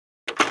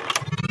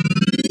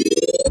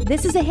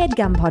This is a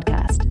HeadGum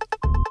podcast.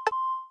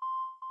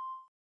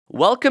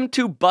 Welcome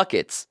to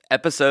Buckets,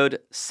 Episode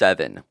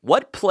 7.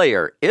 What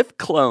player, if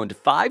cloned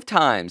 5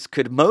 times,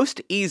 could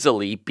most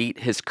easily beat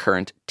his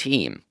current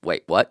team?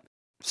 Wait, what?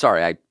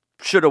 Sorry, I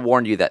should have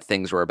warned you that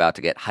things were about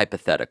to get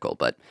hypothetical,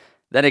 but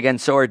then again,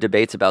 so are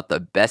debates about the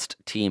best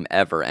team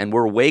ever, and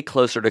we're way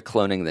closer to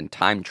cloning than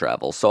time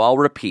travel, so I'll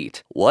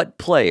repeat. What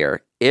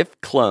player, if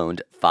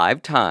cloned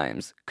 5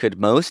 times, could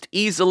most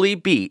easily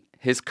beat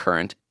his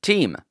current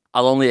team?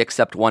 I'll only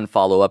accept one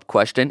follow-up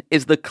question.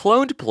 Is the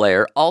cloned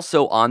player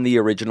also on the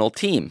original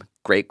team?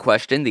 Great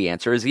question. The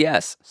answer is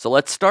yes. So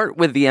let's start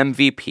with the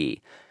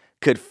MVP.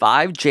 Could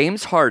 5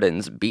 James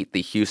Hardens beat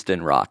the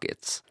Houston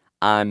Rockets?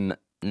 I'm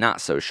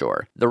not so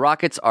sure. The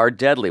Rockets are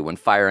deadly when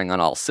firing on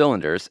all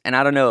cylinders, and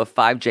I don't know if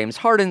 5 James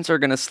Hardens are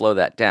going to slow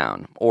that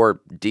down, or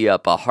D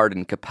up a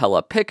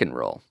Harden-Capella pick and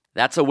roll.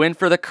 That's a win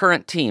for the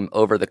current team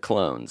over the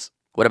clones.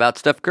 What about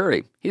Steph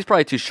Curry? He's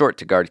probably too short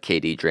to guard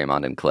KD,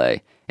 Draymond, and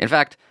Klay. In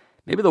fact,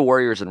 maybe the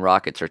Warriors and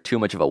Rockets are too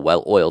much of a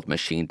well-oiled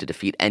machine to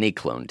defeat any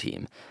clone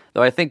team,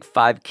 though I think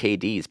 5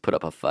 KDs put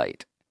up a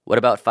fight. What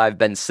about 5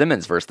 Ben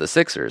Simmons versus the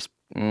Sixers?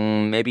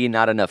 Maybe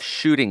not enough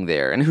shooting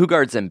there. And who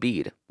guards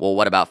Embiid? Well,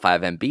 what about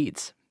 5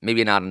 Embiids?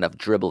 Maybe not enough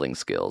dribbling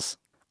skills.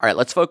 All right,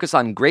 let's focus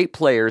on great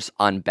players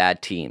on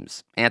bad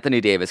teams.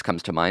 Anthony Davis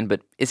comes to mind,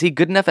 but is he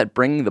good enough at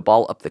bringing the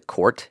ball up the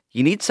court?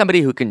 You need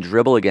somebody who can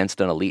dribble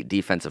against an elite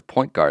defensive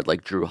point guard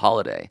like Drew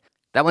Holiday.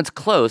 That one's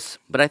close,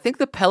 but I think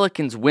the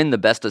Pelicans win the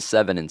best of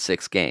 7 in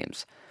 6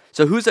 games.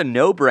 So who's a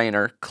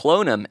no-brainer,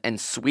 clone him,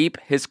 and sweep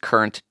his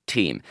current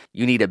team?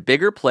 You need a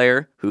bigger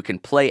player who can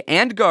play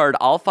and guard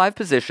all 5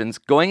 positions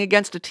going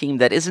against a team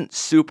that isn't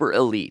super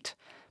elite.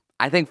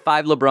 I think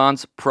 5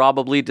 LeBrons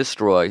probably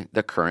destroy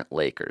the current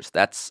Lakers.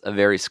 That's a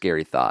very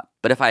scary thought.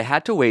 But if I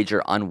had to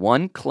wager on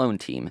one clone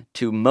team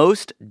to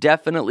most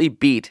definitely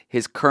beat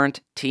his current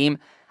team,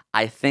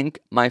 I think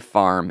my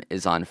farm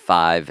is on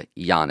 5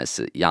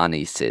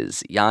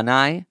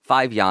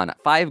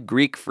 5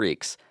 Greek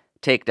freaks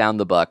take down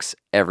the Bucks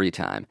every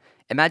time.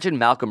 Imagine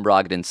Malcolm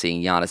Brogdon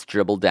seeing Giannis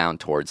dribble down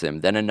towards him,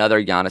 then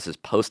another Giannis is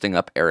posting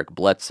up Eric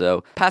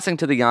Bledsoe, passing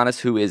to the Giannis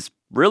who is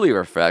really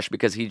refreshed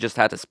because he just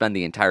had to spend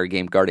the entire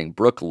game guarding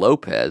Brook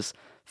Lopez.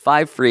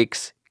 5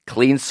 freaks,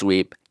 clean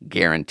sweep,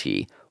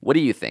 guarantee. What do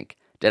you think?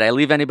 Did I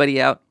leave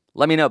anybody out?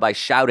 Let me know by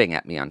shouting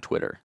at me on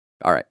Twitter.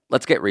 All right,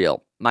 let's get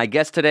real. My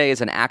guest today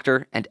is an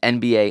actor and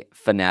NBA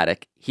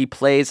fanatic. He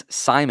plays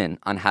Simon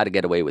on How to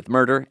Get Away with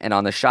Murder, and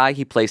on The Chi,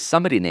 he plays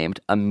somebody named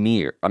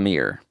Amir.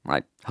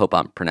 I hope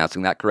I'm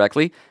pronouncing that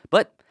correctly.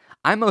 But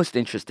I'm most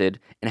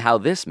interested in how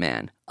this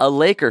man, a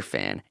Laker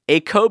fan, a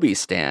Kobe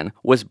stan,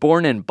 was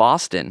born in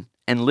Boston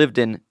and lived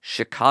in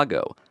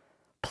Chicago.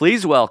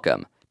 Please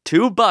welcome,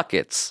 2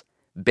 buckets,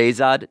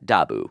 Behzad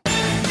Dabu.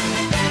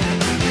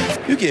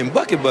 You're getting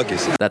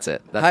buckets. That's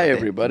it. Hi,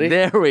 everybody.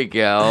 There we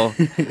go.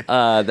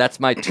 That's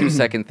my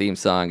 2-second theme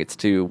song. It's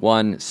to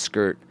 1,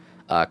 skirt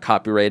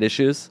copyright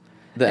issues.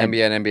 The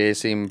NBA and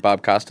NBA theme,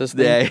 Bob Costas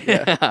thing?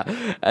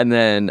 Yeah. And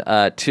then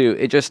 2,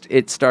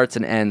 it starts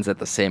and ends at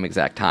the same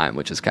exact time,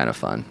 which is kind of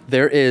fun.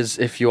 There is,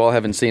 if you all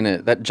haven't seen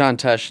it, that John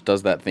Tesh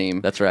does that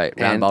theme. That's right,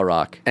 Roundball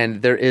Rock.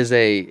 And there is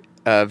a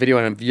video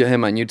of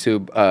him on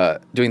YouTube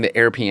doing the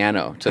air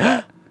piano to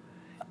that.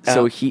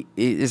 So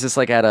is this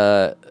like at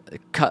a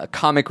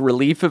comic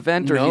relief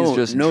event, or he's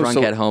just drunk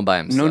at home by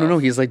himself? No.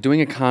 He's like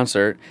doing a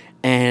concert,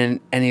 and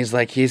he's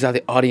like, he's out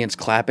the audience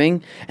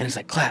clapping, and it's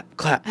like clap,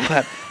 clap,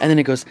 clap, and then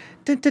it goes.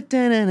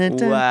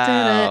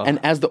 Wow. And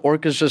as the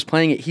orchestra's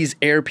playing it, he's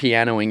air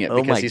pianoing it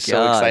because he's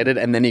so excited,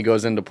 and then he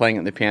goes into playing it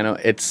on the piano.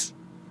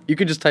 You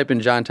could just type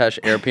in John Tesh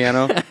air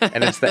piano,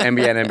 and it's the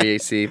NBA and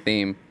NBAC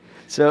theme.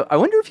 So I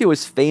wonder if he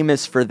was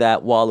famous for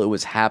that while it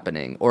was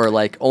happening, or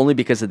like only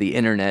because of the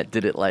internet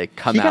did it like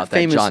come out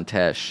that John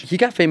Tesh. He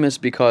got famous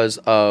because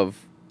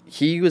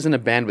he was in a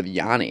band with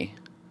Yanni.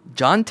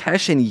 John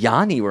Tesh and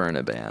Yanni were in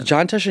a band.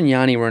 John Tesh and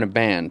Yanni were in a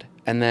band,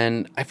 and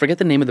then I forget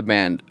the name of the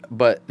band,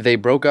 but they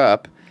broke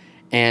up,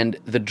 and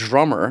the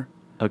drummer,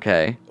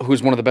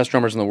 who's one of the best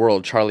drummers in the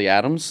world, Charlie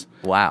Adams.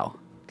 Wow.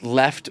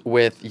 Left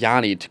with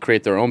Yanni to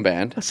create their own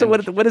band. So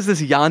what is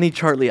this Yanni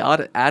Charlie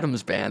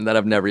Adams band that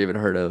I've never even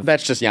heard of?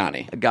 That's just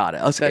Yanni. Got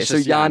it. Okay, so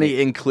Yanni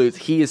includes,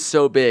 he is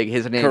so big,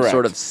 his name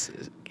sort of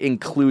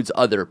includes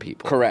other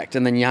people. Correct.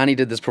 And then Yanni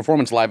did this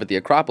performance live at the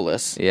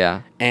Acropolis.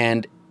 Yeah.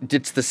 And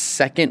it's the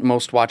second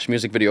most watched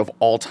music video of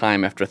all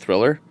time after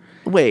Thriller.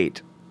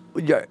 Wait.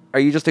 Are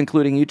you just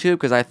including YouTube?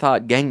 Because I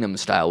thought Gangnam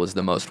Style was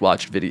the most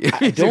watched video.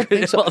 I don't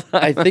think so.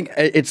 I think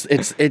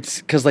it's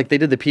because like they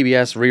did the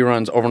PBS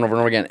reruns over and over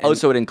and over again. Oh,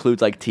 so it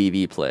includes like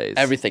TV plays,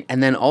 everything,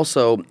 and then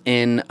also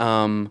in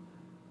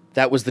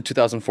that was the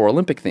 2004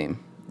 Olympic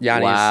theme.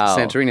 Yanni's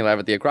Santorini live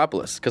at the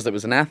Acropolis because it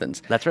was in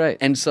Athens. That's right.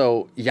 And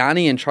so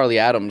Yanni and Charlie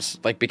Adams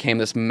like became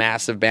this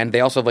massive band. They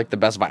also have like the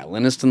best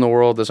violinist in the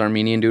world, this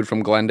Armenian dude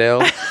from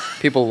Glendale.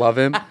 People love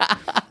him.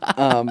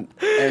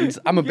 And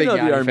I'm a big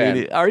Yanni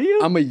fan. Are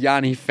you? I'm a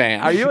Yanni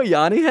fan. Are you a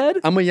Yanni head?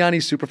 I'm a Yanni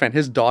super fan.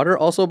 His daughter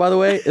also, by the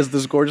way, is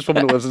this gorgeous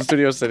woman who lives in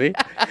Studio City.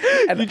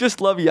 And you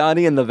just love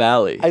Yanni in the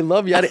Valley. I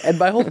love Yanni. And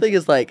my whole thing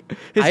is like...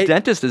 His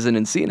dentist is in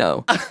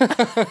Encino.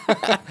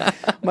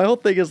 My whole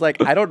thing is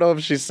like, I don't know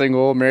if she's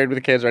single, married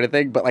with kids or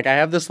anything, but like I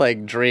have this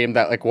like dream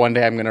that like one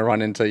day I'm going to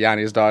run into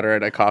Yanni's daughter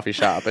at a coffee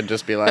shop and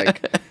just be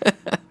like,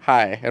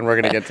 hi, and we're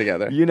going to get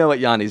together. You know what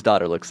Yanni's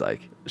daughter looks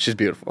like. She's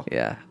beautiful.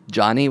 Yeah.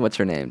 Johnny, what's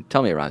her name?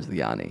 Tell me it rhymes with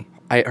Yanni.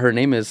 Her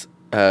name is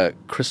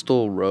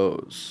Crystal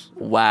Rose.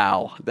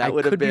 Wow. That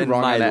would have been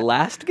my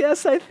last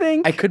guess, I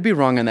think. I could be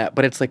wrong on that,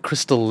 but it's like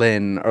Crystal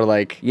Lynn or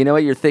like... You know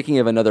what? You're thinking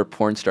of another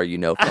porn star you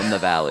know from the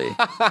Valley.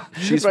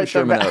 She's from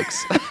Sherman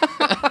Oaks.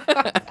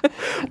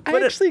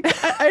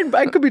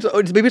 I could be...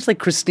 Maybe it's like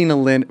Christina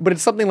Lynn, but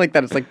it's something like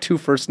that. It's like two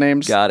first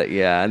names. Got it,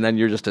 yeah. And then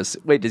you're just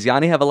wait, does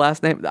Yanni have a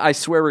last name? I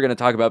swear we're going to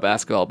talk about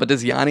basketball, but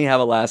does Yanni have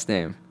a last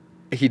name?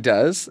 He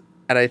does,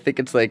 and I think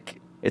it's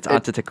like... It's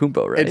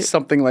Antetokounmpo, right? It's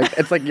something like...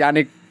 It's like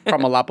Yanni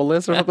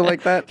Kramalopoulos or something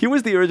like that. He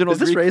was the original Is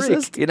this Greek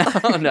racist? Freak, you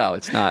know? No,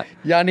 it's not.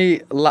 Yanni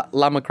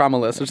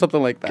Lamakramolis or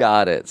something like that.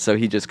 Got it. So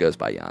he just goes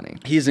by Yanni.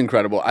 He's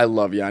incredible. I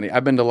love Yanni.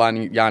 I've been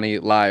to Yanni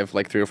live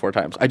like 3 or 4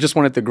 times. I just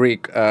went at the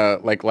Greek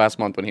like last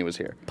month when he was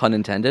here. Pun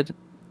intended?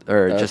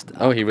 Or just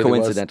he really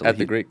coincidentally? Was at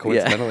the Greek,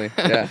 coincidentally.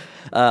 Yeah.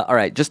 All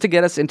right, just to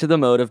get us into the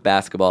mode of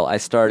basketball, I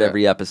start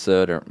every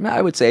episode, or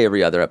I would say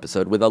every other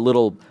episode, with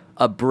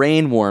a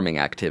brain-warming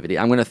activity.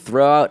 I'm going to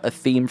throw out a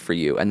theme for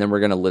you, and then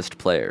we're going to list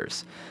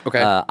players.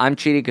 Okay. I'm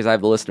cheating because I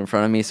have the list in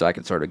front of me, so I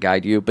can sort of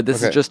guide you. But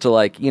this is just to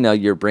like,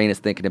 your brain is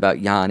thinking about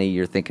Yanni,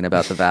 you're thinking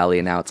about the Valley,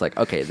 and now it's like,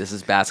 okay, this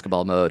is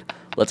basketball mode.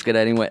 Let's get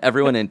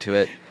everyone into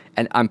it.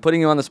 And I'm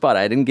putting you on the spot.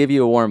 I didn't give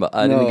you a warm-up.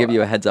 I didn't give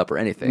you a heads-up or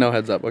anything. No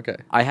heads up, okay.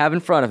 I have in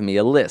front of me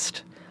a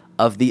list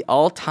of the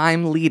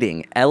all-time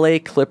leading LA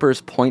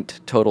Clippers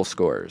point total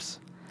scorers.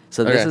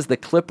 So this is the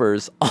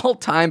Clippers'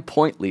 all-time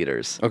point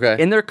leaders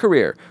in their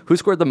career. Who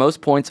scored the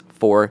most points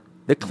for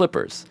the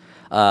Clippers?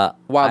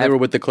 While they were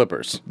with the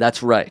Clippers.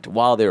 That's right,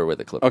 while they were with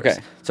the Clippers. Okay.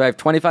 So I have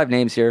 25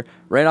 names here.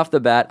 Right off the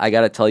bat, I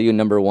got to tell you,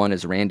 number 1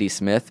 is Randy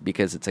Smith,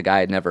 because it's a guy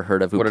I'd never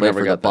heard of who played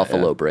for the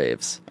Buffalo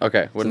Braves.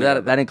 Okay. So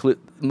that includes...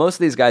 Most of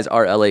these guys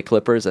are LA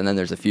Clippers, and then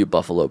there's a few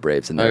Buffalo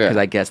Braves in there, because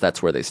I guess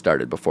that's where they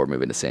started before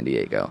moving to San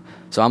Diego.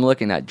 So I'm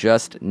looking at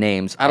just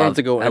names I don't have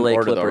to go in LA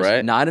order, Clippers. though,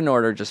 right? Not in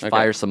order, just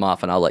fire some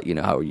off, and I'll let you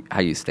know how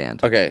you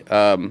stand. Okay,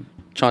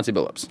 Chauncey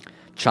Billups.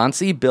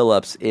 Chauncey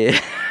Billups is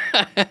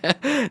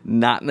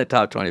not in the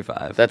top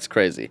 25. That's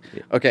crazy.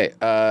 Okay,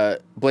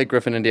 Blake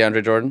Griffin and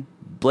DeAndre Jordan.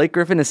 Blake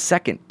Griffin is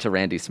second to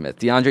Randy Smith.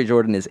 DeAndre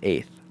Jordan is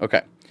 8th.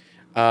 Okay.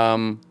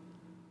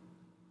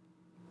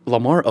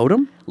 Lamar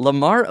Odom?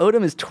 Lamar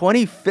Odom is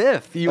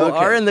 25th. You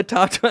are in the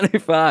top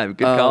 25.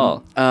 Good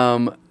call.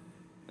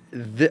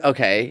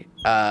 Okay.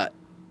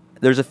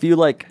 There's a few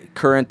like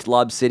current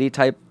Lob City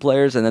type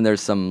players, and then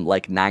there's some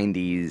like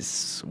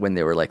 90s when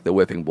they were like the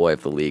whipping boy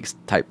of the leagues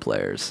type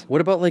players.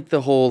 What about like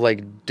the whole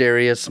like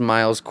Darius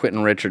Miles,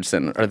 Quentin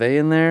Richardson? Are they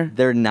in there?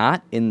 They're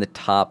not in the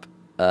top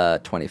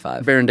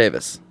 25. Baron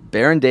Davis.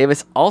 Baron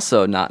Davis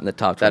also not in the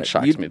top 20. That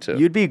shocks me too.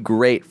 You'd be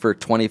great for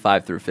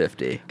 25 through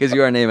 50 because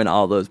you are naming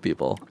all those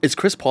people. Is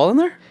Chris Paul in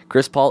there?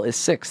 Chris Paul is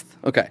 6th.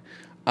 Okay.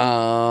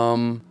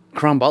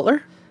 Caron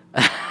Butler?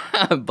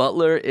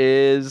 Butler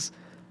is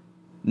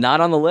not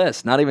on the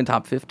list, not even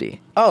top 50.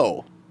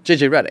 Oh,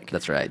 JJ Redick.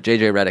 That's right.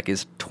 JJ Redick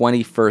is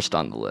 21st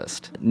on the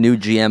list. New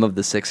GM of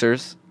the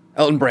Sixers.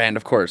 Elton Brand,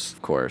 of course.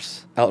 Of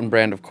course. Elton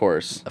Brand, of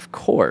course. Of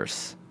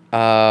course.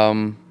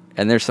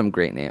 And there's some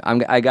great names.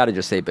 I got to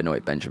just say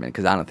Benoit Benjamin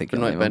because I don't think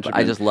you'll name him.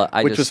 I just love.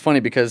 Which was funny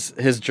because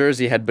his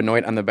jersey had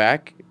Benoit on the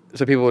back,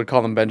 so people would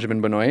call him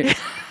Benjamin Benoit.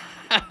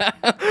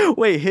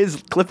 Wait,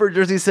 his Clipper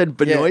jersey said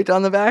Benoit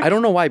on the back? I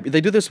don't know why.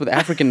 They do this with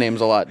African names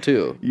a lot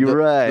too. You're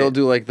right. They'll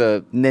do like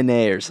the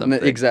Nene or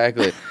something.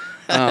 Exactly.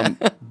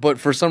 But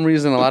for some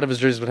reason, a lot of his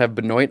jerseys would have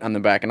Benoit on the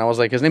back, and I was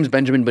like, his name's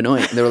Benjamin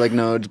Benoit. And they were like,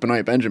 no, it's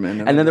Benoit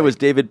Benjamin. And then there was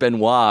David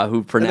Benoit,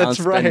 who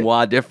pronounced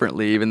Benoit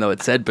differently, even though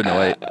it said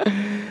Benoit.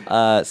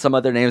 Some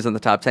other names in the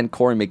top 10,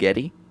 Corey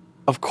Maggette.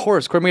 Of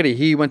course, Corey Maggette.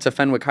 He went to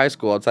Fenwick High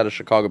School outside of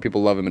Chicago.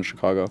 People love him in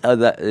Chicago.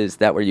 Is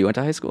that where you went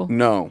to high school?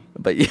 No.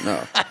 But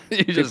no.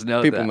 You just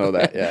know people that. know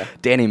that, yeah.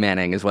 Danny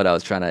Manning is what I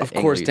was trying to Of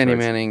course, Danny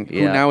Manning,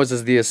 who now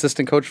is the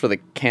assistant coach for the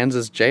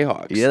Kansas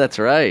Jayhawks. Yeah, that's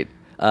right.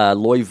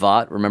 Loy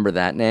Vaught, remember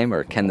that name?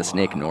 Or Ken the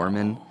Snake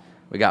Norman?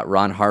 We got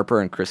Ron Harper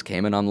and Chris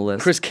Kaman on the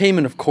list. Chris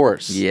Kaman, of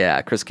course. Yeah,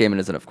 Chris Kaman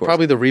isn't, of course.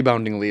 Probably the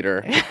rebounding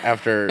leader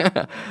after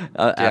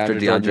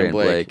DeAndre and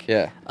Blake.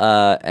 Yeah.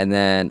 And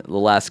then the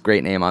last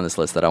great name on this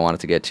list that I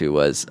wanted to get to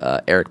was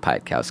Eric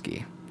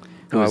Piatkowski.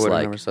 I would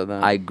have never said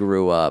that. I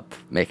grew up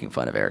making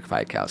fun of Eric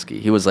Piatkowski.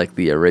 He was like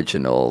the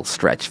original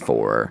stretch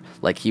four.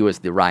 Like he was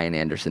the Ryan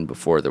Anderson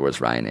before there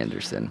was Ryan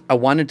Anderson. I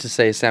wanted to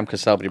say Sam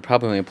Cassell, but he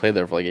probably only played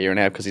there for like a year and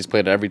a half because he's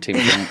played at every team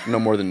for no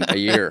more than a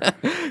year.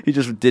 He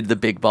just did the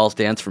big balls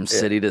dance from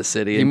city to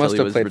city. He must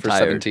have played retired.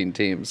 for 17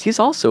 teams. He's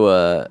also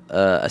a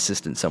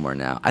assistant somewhere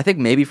now. I think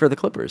maybe for the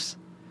Clippers.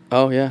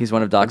 Oh, yeah. He's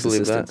one of Doc's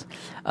assistants.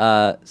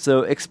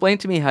 So explain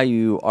to me how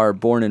you are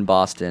born in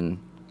Boston,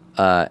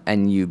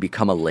 and you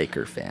become a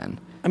Laker fan?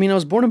 I mean, I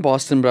was born in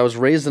Boston, but I was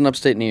raised in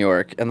upstate New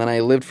York, and then I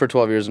lived for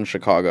 12 years in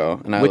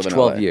Chicago. And I Which live in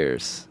 12 LA.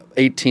 years?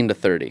 18 to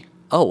 30.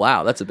 Oh,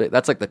 wow. That's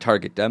like the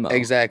target demo.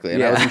 Exactly.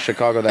 And I was in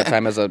Chicago that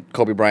time as a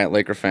Kobe Bryant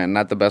Laker fan.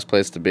 Not the best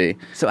place to be.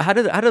 So how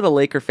did the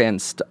Laker fan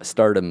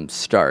stardom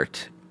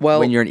start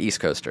when you're an East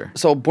Coaster?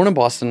 So born in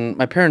Boston,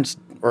 my parents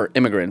are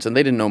immigrants, and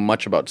they didn't know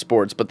much about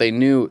sports, but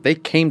they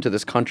came to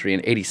this country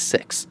in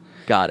 86.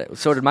 Got it.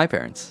 So did my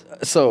parents.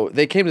 So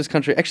they came to this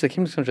country. Actually, they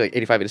came to this country like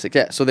 85, 86.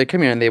 Yeah. So they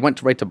came here and they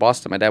went right to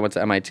Boston. My dad went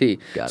to MIT.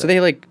 So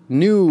they like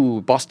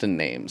knew Boston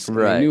names.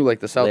 Right. They knew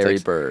like the Celtics. Larry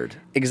Bird.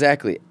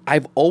 Exactly.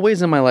 I've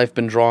always in my life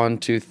been drawn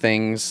to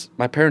things.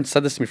 My parents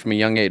said this to me from a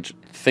young age.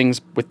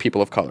 Things with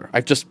people of color.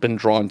 I've just been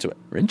drawn to it.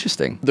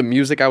 Interesting. The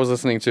music I was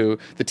listening to,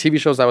 the TV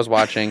shows I was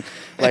watching.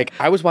 Like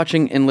I was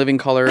watching In Living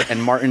Color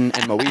and Martin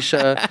and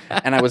Moesha,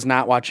 and I was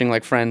not watching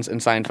like Friends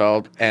and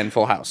Seinfeld and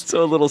Full House.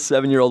 So a little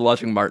 7-year-old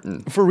watching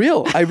Martin. For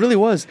real, I really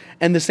was.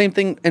 And the same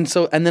thing, and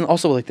then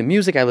also like the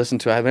music I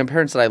listened to. I had my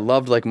parents said I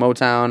loved like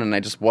Motown, and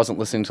I just wasn't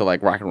listening to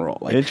like rock and roll.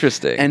 Like,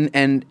 interesting.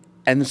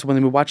 And so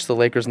when we watched the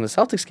Lakers and the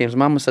Celtics games,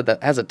 Mama said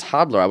that as a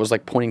toddler, I was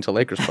like pointing to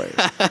Lakers players,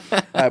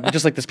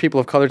 just like this people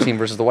of color team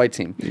versus the white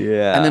team.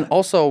 Yeah. And then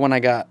also when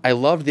I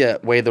loved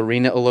the way the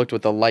arena looked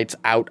with the lights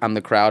out on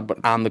the crowd,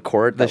 but on the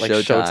court, that like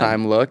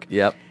Showtime look.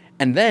 Yep.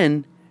 And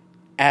then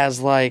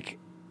as like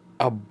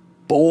a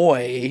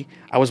boy,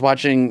 I was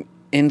watching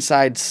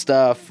Inside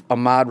Stuff,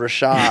 Ahmad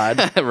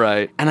Rashad.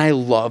 Right. And I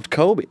loved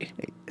Kobe.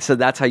 So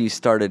that's how you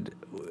started.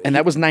 And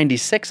that was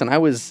 96, and I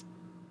was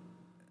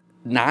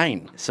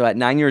 9. So at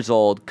 9 years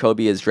old,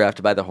 Kobe is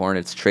drafted by the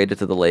Hornets, traded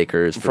to the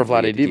Lakers for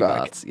Vlade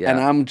Divac. Yeah. And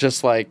I'm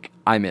just like...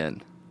 I'm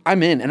in.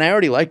 And I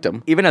already liked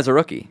him. Even as a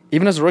rookie.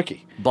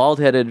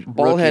 Bald-headed.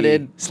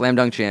 Rookie, slam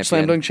dunk champion.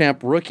 Slam dunk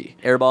champ rookie.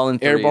 Airball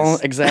and threes.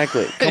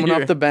 Exactly. Coming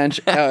off the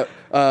bench.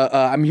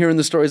 I'm hearing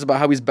the stories about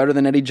how he's better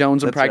than Eddie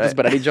Jones in practice,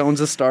 but Eddie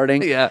Jones is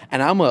starting. Yeah.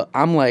 And I'm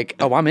like,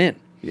 I'm in.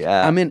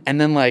 Yeah. I'm in.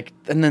 And then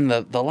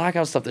the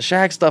lockout stuff, the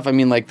Shaq stuff. I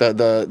mean, like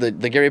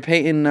the Gary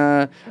Payton,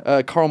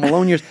 Karl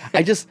Malone years.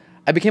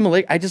 I became a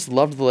Laker. I just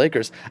loved the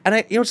Lakers,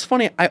 and it's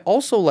funny. I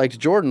also liked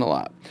Jordan a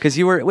lot because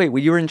you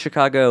were in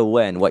Chicago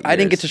when? What years? I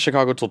didn't get to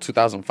Chicago till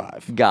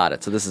 2005. Got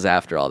it. So this is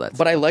after all that.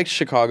 But I liked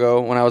Chicago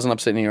when I was in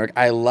upstate New York.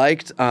 I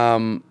liked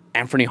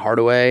Anthony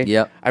Hardaway.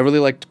 Yep. I really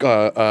liked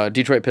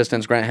Detroit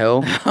Pistons Grant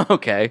Hill.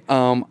 Okay.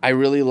 I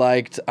really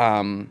liked.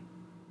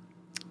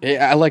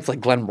 I liked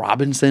like Glenn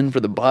Robinson for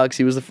the Bucks.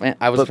 He was a fan.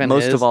 I was a fan.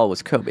 Most of his. of all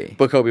was Kobe.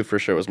 But Kobe for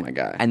sure was my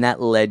guy. And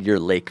that led your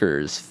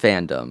Lakers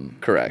fandom.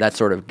 Correct. That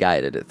sort of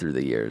guided it through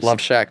the years. Loved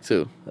Shaq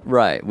too.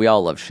 Right. We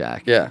all loved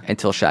Shaq. Yeah.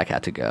 Until Shaq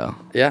had to go.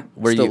 Yeah.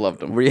 Still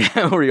loved him. Were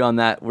you on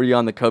that? Were you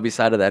on the Kobe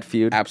side of that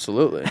feud?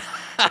 Absolutely.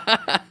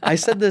 I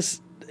said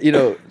this,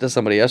 to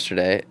somebody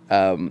yesterday.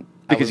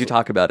 Because you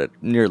talk about it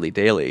nearly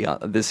daily.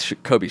 This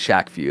Kobe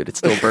Shaq feud. It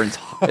still burns.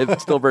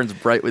 It still burns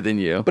bright within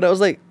you. But I was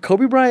like,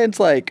 Kobe Bryant's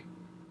like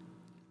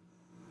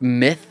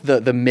myth,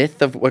 the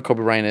myth of what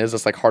Kobe Bryant is.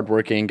 It's like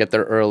hardworking, get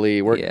there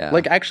early, work. Yeah.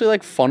 Like actually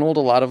like funneled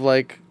a lot of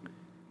like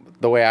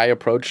the way I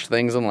approach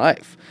things in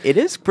life. It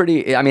is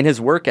pretty. I mean, his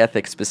work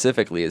ethic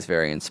specifically is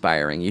very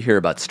inspiring. You hear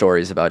about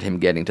stories about him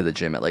getting to the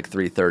gym at like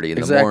 3:30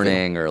 in the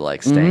morning, or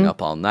like staying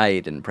up all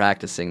night and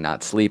practicing,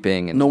 not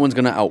sleeping. And no one's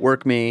gonna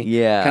outwork me,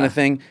 kind of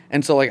thing.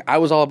 And so like I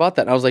was all about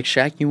that. And I was like,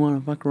 Shaq, you want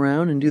to fuck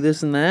around and do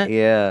this and that?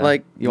 Yeah,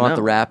 like you want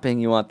the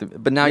rapping,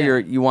 but now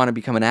you want to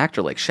become an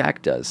actor like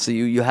Shaq does. So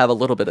you have a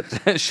little bit of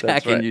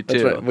Shaq in you too.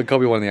 That's right. But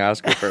Kobe won the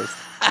Oscar first.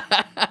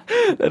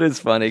 That is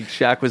funny.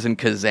 Shaq was in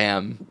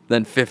Kazam.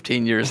 Then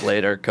 15 years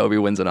later, Kobe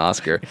wins an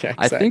Oscar. Yeah,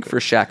 exactly. I think for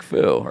Shaq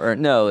Fu, or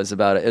no, it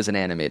was an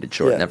animated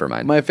short. Yeah. Never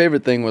mind. My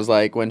favorite thing was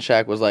like when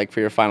Shaq was like, for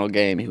your final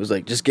game, he was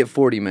like, just get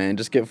 40, man,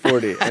 just get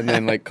 40. And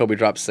then like Kobe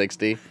dropped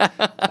 60.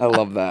 I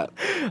love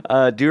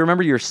that. Do you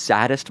remember your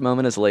saddest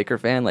moment as a Laker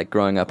fan, like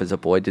growing up as a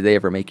boy? Did they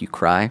ever make you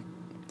cry?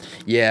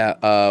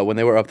 Yeah, when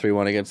they were up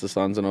 3-1 against the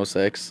Suns in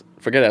 06.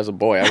 Forget it, as a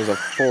boy. I was a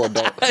full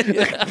adult.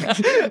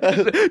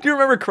 Do you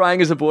remember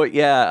crying as a boy?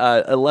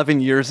 Yeah,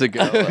 11 years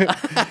ago as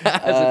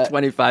a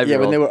 25-year-old. Yeah,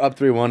 when they were up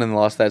 3-1 and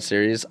lost that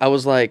series, I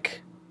was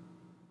like,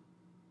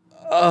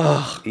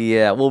 ugh.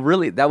 Yeah, well,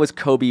 really, that was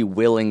Kobe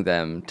willing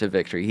them to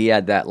victory. He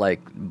had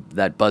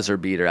that buzzer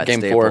beater at Game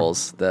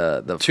Staples. 4.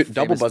 The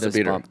double buzzer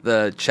beater. Bump,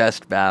 the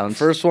chest bounce.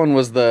 First one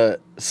was the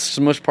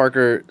Smush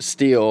Parker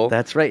steal.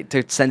 That's right,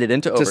 to send it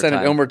into overtime. To send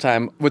it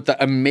overtime with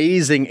the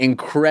amazing,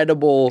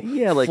 incredible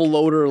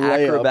floater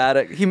layup.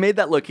 Acrobatic. He made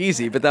that look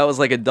easy, but that was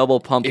like a double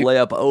pump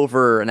layup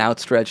over an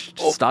outstretched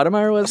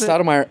Stoudemire, was it?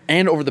 Stoudemire,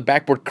 and over the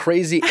backboard.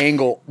 Crazy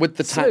angle with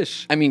the time.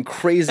 I mean,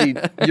 crazy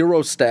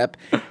Euro step.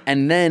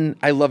 And then,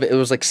 I love it. It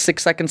was like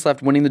 6 seconds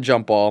left, winning the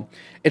jump ball.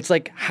 It's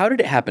like, how did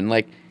it happen?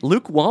 Like,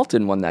 Luke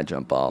Walton won that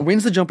jump ball.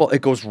 Wins the jump ball.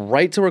 It goes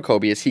right to where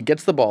Kobe is. He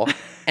gets the ball,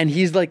 and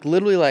he's like,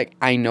 literally like,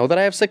 I know that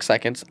I have 6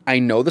 seconds. I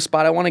know the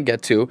spot I want to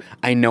get to.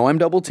 I know I'm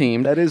double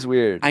teamed. That is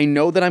weird. I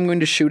know that I'm going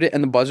to shoot it,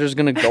 and the buzzer's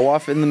going to go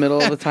off in the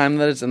middle of the time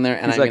that it's in there,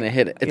 and I'm going to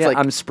hit it. It's like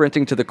I'm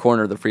sprinting to the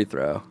corner of the free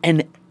throw.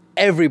 And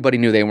everybody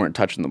knew they weren't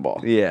touching the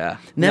ball. Yeah.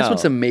 And that's No.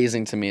 what's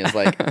amazing to me is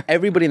like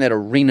everybody in that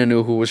arena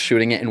knew who was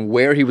shooting it and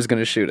where he was going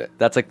to shoot it.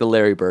 That's like the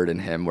Larry Bird in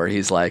him, where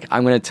he's like,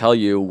 I'm going to tell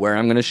you where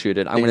I'm going to shoot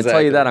it. I'm going to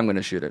tell you Exactly. that I'm going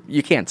to shoot it.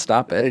 You can't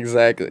stop it.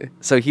 Exactly.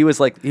 So he was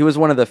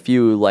one of the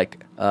few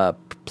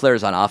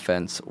players on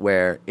offense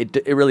where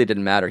it really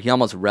didn't matter. He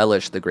almost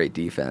relished the great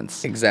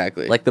defense.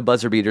 Exactly. Like the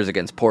buzzer beaters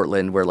against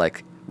Portland, where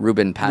like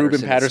Ruben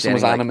Patterson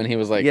was on him and he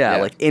was like,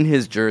 like in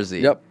his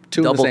jersey. Yep.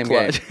 Two double in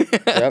the same clutch.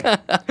 game.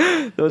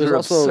 Yep. Those are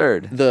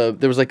absurd.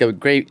 There was like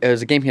it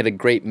was a game he had a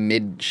great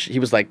he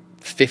was like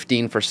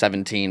 15 for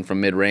 17 from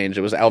mid-range.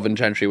 It was Alvin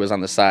Gentry was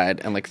on the side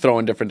and like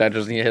throwing different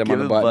dodges and he hit him on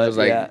the butt. It was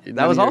like,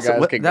 that was also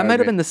that might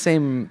have been the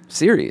same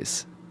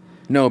series.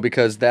 No,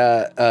 because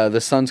the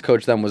Suns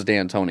coach then was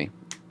D'Antoni.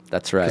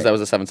 That's right. Because that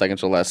was the 7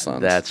 seconds or less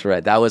Suns. That's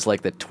right. That was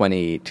like the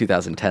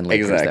 2010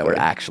 Lakers that Exactly. were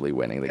actually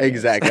winning the game.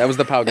 Exactly. That was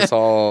the Pau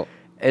Gasol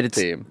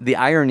team. The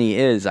irony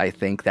is, I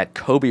think, that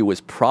Kobe was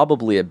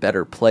probably a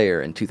better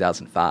player in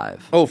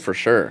 2005. Oh, for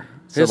sure.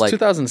 So, His like,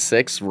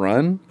 2006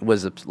 run,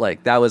 was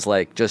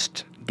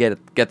just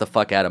get the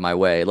fuck out of my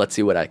way. Let's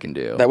see what I can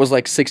do. that was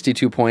like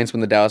 62 points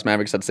when the Dallas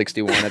Mavericks had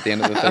 61 at the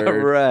end of the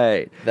third.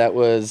 Right. That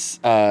was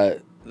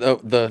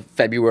the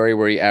February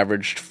where he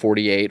averaged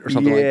 48 or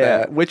something like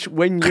that. Which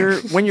when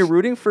you're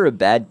rooting for a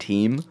bad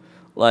team,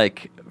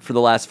 like for the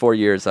last 4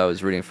 years, I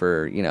was rooting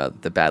for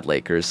the bad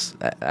Lakers,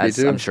 as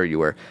too. I'm sure you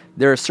were.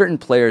 There are certain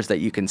players that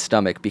you can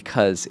stomach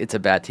because it's a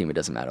bad team. It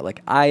doesn't matter.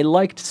 Like I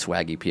liked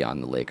Swaggy P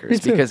on the Lakers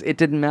because it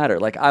didn't matter.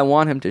 Like I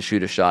want him to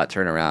shoot a shot,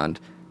 turn around,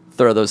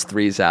 throw those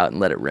threes out, and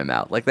let it rim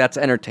out. Like that's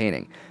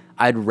entertaining.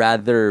 I'd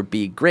rather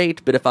be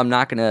great, but if I'm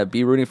not going to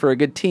be rooting for a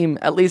good team,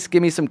 at least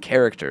give me some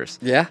characters.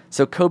 Yeah.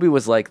 So Kobe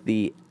was like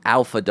the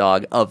alpha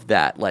dog of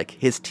that. Like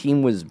his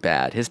team was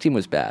bad.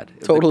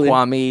 Totally. The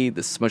Kwame,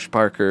 the Smush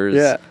Parkers.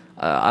 Yeah.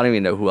 I don't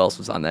even know who else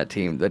was on that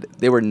team, but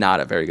they were not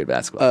a very good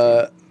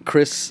basketball team.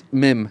 Chris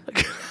Mim.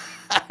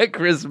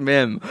 Chris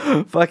Mim,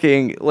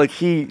 fucking like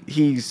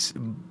he's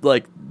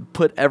like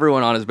put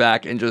everyone on his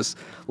back and just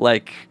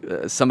like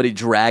somebody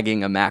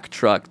dragging a Mack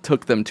truck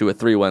took them to a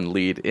 3-1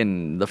 lead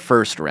in the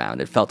first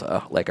round. It felt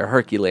like a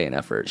Herculean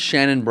effort.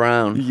 Shannon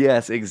Brown.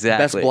 Yes,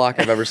 exactly. Best block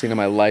I've ever seen in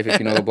my life, if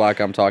you know the block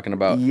I'm talking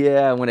about.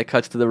 Yeah, when it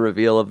cuts to the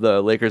reveal of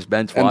the Lakers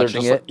bench And they're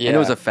watching just it, like, and it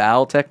was a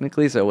foul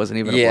technically, so it wasn't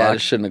even a Yeah, I block.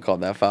 shouldn't have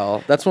called that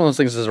foul. That's one of those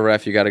things as a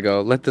ref, you got to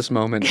go, let this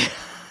moment.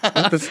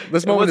 This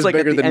It moment was is like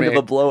bigger at the than end me. of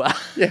a blowout.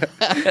 Yeah,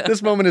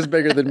 this moment is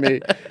bigger than me.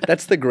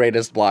 That's the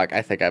greatest block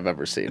I think I've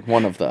ever seen.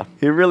 One of the.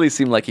 He really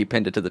seemed like he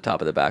pinned it to the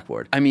top of the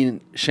backboard. I mean,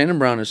 Shannon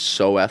Brown is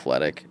so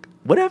athletic.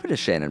 What happened to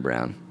Shannon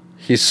Brown?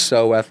 He's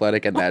so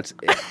athletic, and that's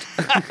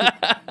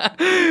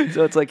it.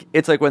 So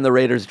it's like when the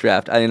Raiders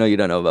draft. I know you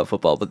don't know about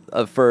football,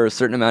 but for a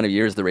certain amount of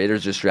years, the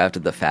Raiders just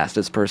drafted the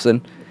fastest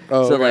person.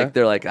 Oh, so okay. like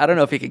they're like, I don't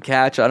know if he can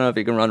catch, I don't know if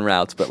he can run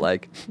routes, but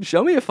like,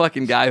 show me a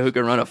fucking guy who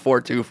can run a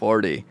 4.2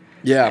 40.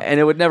 Yeah. And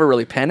it would never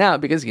really pan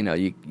out because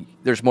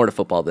there's more to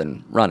football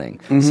than running.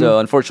 So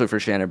unfortunately for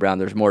Shannon Brown,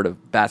 there's more to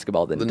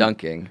basketball than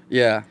dunking.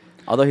 Yeah.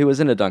 Although he was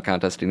in a dunk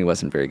contest and he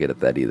wasn't very good at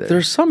that either.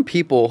 There's some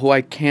people who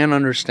I can't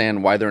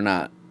understand why they're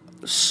not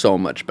so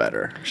much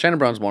better. Shannon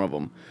Brown's one of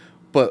them.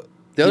 But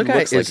the other guy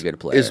looks like a good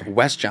player. is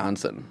Wes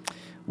Johnson.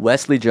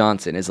 Wesley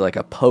Johnson is like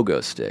a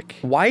pogo stick.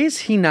 Why is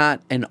he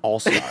not an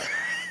all-star?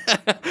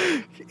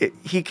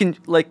 He can,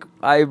 like,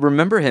 I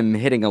remember him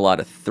hitting a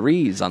lot of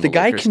threes on the The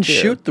guy Lakers, can too.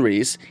 shoot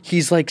threes.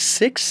 He's like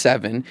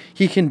 6'7".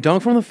 He can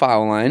dunk from the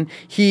foul line.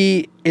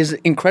 He is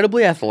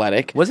incredibly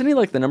athletic. Wasn't he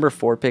like the number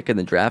 4 pick in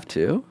the draft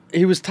too?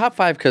 He was top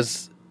 5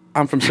 because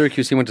I'm from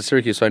Syracuse. He went to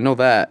Syracuse, so I know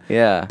that.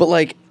 Yeah. But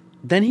like,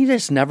 then he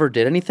just never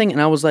did anything,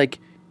 and I was like,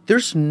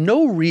 there's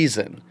no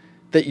reason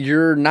that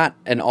you're not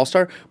an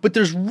all-star, but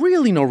there's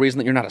really no reason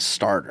that you're not a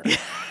starter.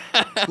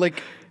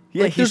 Like,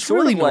 Yeah, like, he's there's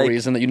sort really of no like-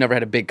 reason that you never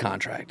had a big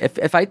contract.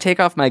 If I take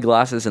off my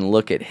glasses and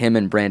look at him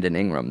and Brandon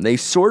Ingram, they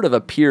sort of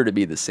appear to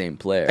be the same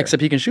player.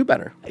 Except he can shoot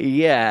better.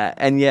 Yeah,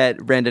 and yet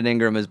Brandon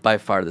Ingram is by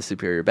far the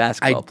superior I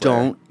basketball player.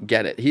 don't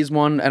get it. He's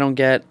one I don't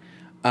get.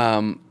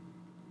 And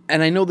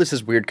I know this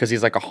is weird because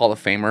he's like a Hall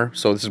of Famer,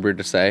 so this is weird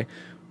to say.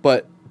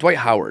 But Dwight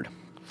Howard.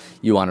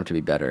 You want him to be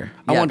better.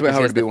 I want Dwight because he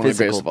Howard has to be one of the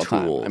greatest of all physical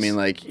time. tools. I mean,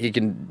 like, he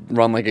can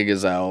run like a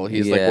gazelle.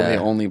 He's like one of Yeah.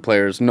 the only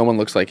players. No one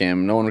looks like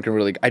him. No one can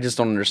really. I just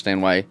don't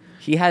understand why.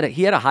 he had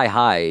a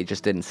high, it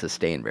just didn't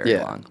sustain very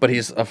long. But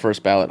he's a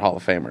first ballot Hall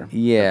of Famer.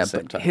 Yeah, at the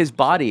same but time. his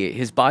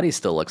body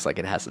still looks like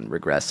it hasn't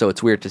regressed. So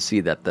it's weird to see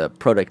that the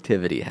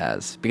productivity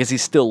has, because he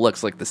still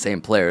looks like the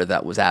same player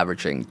that was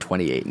averaging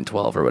 28 and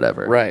 12 or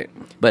whatever. Right.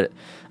 But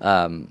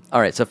all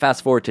right, so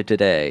fast forward to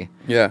today.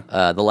 Yeah.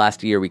 The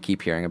last year we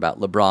keep hearing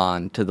about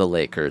LeBron to the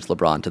Lakers,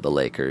 LeBron to the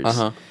Lakers.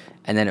 Uh-huh.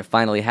 And then it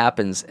finally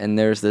happens, and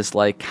there's this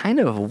like kind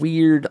of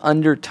weird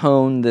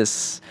undertone,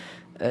 this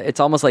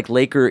it's almost like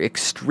Laker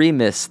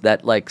extremists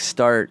that like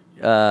start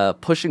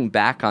pushing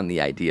back on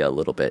the idea a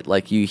little bit.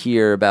 Like you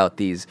hear about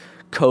these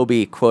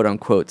Kobe quote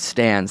unquote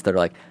stans that are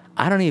like,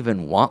 I don't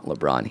even want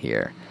LeBron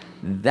here.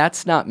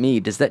 That's not me.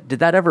 Did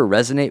that ever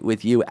resonate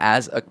with you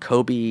as a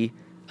Kobe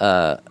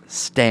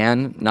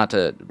stan, not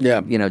to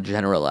Yeah.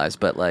 generalize,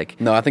 but like,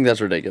 No, I think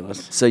that's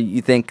ridiculous. so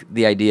you think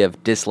the idea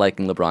of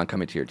disliking LeBron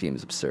coming to your team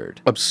is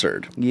absurd?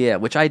 Absurd. Yeah,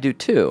 which I do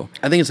too.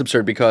 I think it's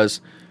absurd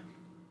because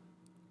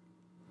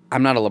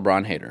I'm not a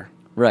LeBron hater.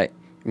 Right.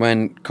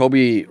 When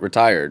Kobe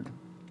retired,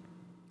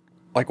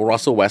 like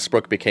Russell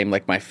Westbrook became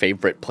like my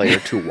favorite player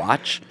to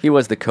watch. He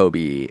was the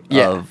Kobe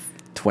Yeah. of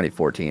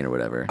 2014 or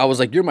whatever. I was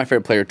like, you're my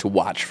favorite player to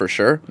watch for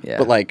sure. Yeah.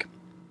 But like,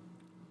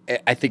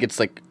 I think it's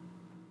like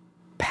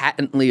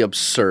patently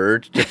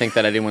absurd to think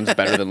that anyone's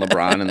better than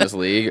LeBron in this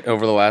league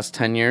over the last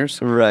 10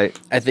 years. Right.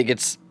 I think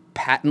it's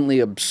patently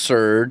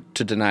absurd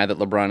to deny that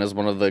LeBron is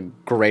one of the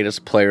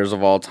greatest players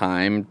of all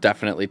time.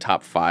 Definitely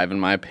top 5 in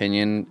my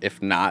opinion,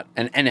 if not,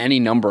 and any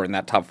number in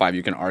that top 5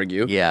 you can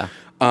argue. Yeah.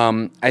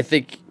 I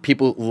think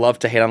people love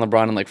to hate on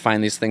LeBron and like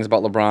find these things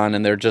about LeBron,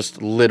 and they're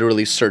just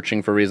literally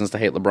searching for reasons to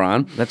hate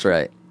LeBron. That's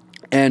right.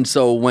 And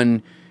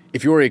so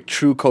if you're a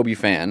true Kobe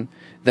fan,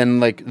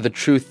 then like the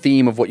true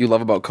theme of what you love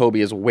about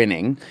Kobe is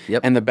winning.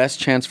 Yep. And the best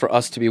chance for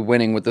us to be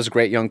winning with this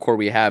great young core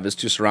we have is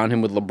to surround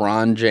him with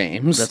LeBron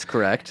James. That's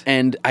correct.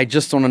 And I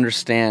just don't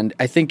understand.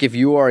 I think if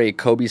you are a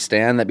Kobe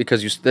stan, that's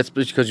because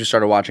you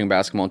started watching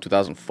basketball in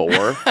 2004.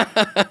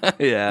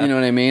 Yeah. You know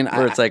what I mean?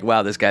 Where it's like,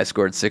 wow, this guy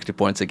scored 60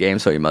 points a game,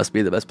 so he must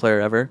be the best player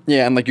ever.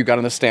 Yeah, and like you got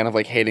in the stand of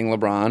like hating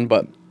LeBron,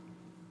 but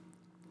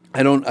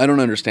I don't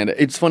understand it.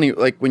 It's funny,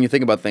 like when you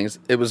think about things,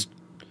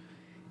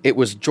 it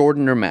was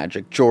Jordan or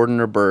Magic, Jordan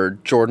or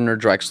Bird, Jordan or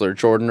Drexler,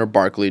 Jordan or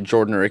Barkley,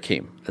 Jordan or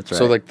Hakeem. That's right.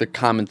 So like the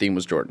common theme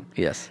was Jordan.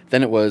 Yes.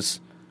 Then it was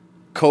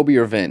Kobe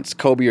or Vince,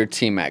 Kobe or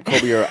T-Mac,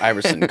 Kobe or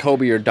Iverson,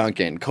 Kobe or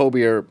Duncan,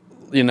 Kobe or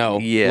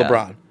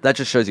LeBron. That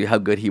just shows you how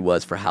good he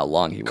was for how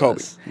long he Kobe.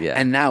 was. Yeah.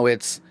 And now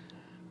it's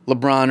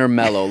LeBron or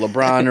Melo,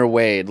 LeBron or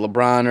Wade,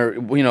 LeBron or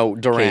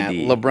Durant,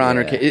 KD, LeBron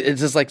or yeah.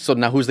 it's just like, so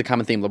now who's the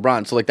common theme?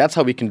 LeBron. So like that's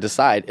how we can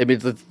decide. I mean,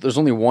 there's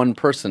only one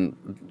person,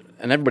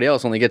 and everybody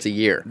else only gets a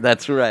year.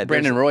 That's right.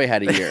 Brandon Roy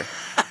had a year.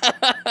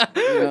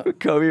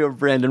 Kobe or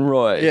Brandon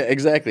Roy. Yeah,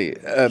 exactly.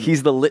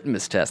 He's the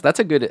litmus test. That's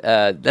a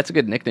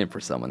good nickname for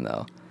someone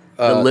though.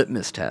 The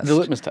litmus test. The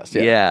litmus test.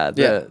 Yeah.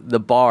 Yeah. The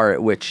bar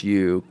at which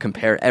you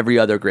compare every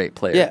other great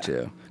player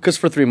to. Because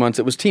for 3 months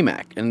it was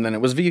T-Mac, and then it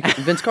was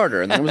Vince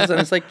Carter, and then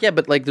it's like, yeah,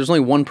 but like there's only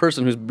one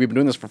person we've been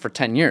doing this for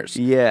 10 years.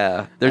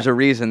 Yeah. There's a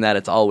reason that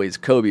it's always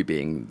Kobe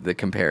being the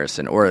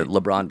comparison, or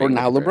LeBron being Or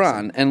now the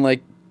comparison. LeBron. And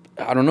like,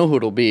 I don't know who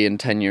it'll be in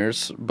 10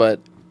 years, but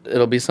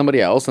it'll be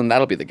somebody else, and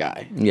that'll be the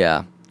guy.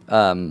 Yeah.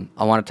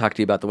 I want to talk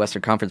to you about the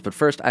Western Conference, but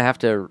first I have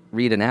to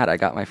read an ad. I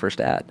got my first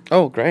ad.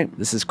 Oh, great.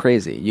 This is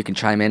crazy. You can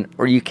chime in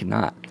or you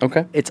cannot.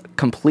 Okay. It's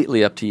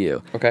completely up to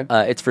you. Okay.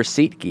 It's for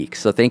SeatGeek,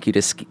 so thank you to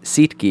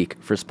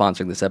SeatGeek for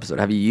sponsoring this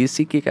episode. Have you used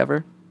SeatGeek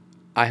ever?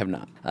 I have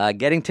not.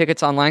 Getting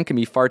tickets online can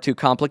be far too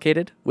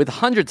complicated. With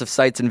hundreds of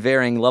sites and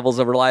varying levels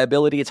of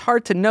reliability, it's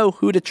hard to know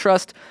who to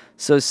trust,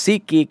 so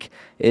SeatGeek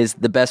is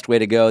the best way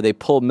to go. They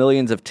pull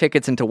millions of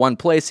tickets into one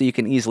place so you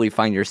can easily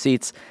find your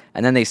seats,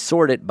 and then they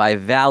sort it by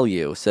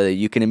value so that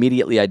you can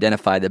immediately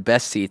identify the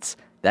best seats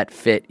that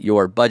fit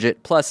your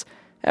budget. Plus,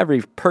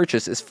 every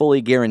purchase is fully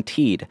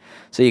guaranteed,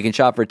 so you can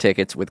shop for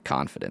tickets with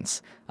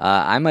confidence.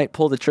 I might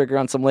pull the trigger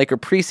on some Laker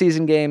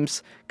preseason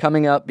games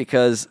coming up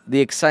because the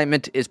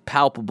excitement is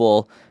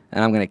palpable,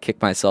 and I'm going to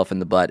kick myself in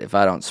the butt if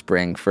I don't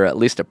spring for at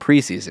least a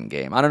preseason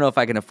game. I don't know if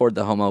I can afford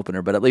the home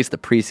opener, but at least the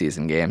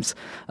preseason games.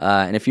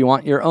 And if you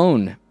want your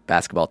own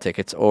basketball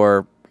tickets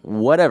or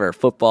whatever,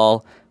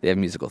 football, they have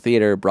musical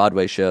theater,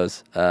 Broadway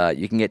shows,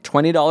 you can get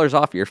 $20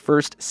 off your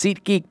first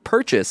SeatGeek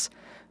purchase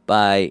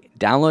by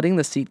downloading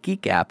the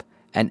SeatGeek app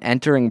and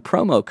entering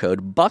promo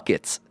code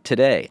BUCKETS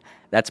today.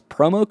 That's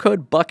promo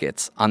code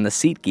BUCKETS on the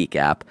SeatGeek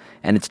app,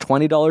 and it's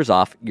 $20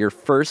 off your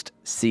first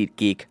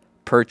SeatGeek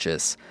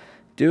purchase.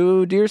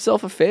 Do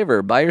yourself a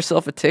favor. Buy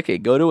yourself a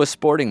ticket. Go to a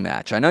sporting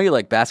match. I know you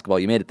like basketball.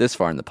 You made it this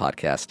far in the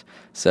podcast.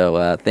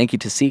 So thank you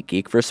to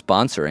SeatGeek for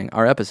sponsoring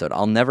our episode.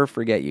 I'll never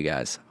forget you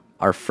guys.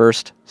 Our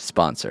first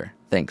sponsor.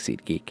 Thanks,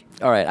 SeatGeek.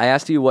 All right, I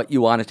asked you what you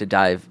wanted to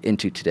dive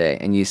into today,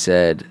 and you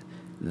said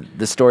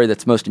the story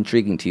that's most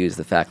intriguing to you is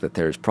the fact that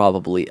there's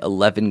probably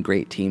 11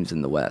 great teams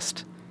in the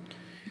West.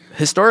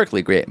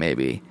 Historically great,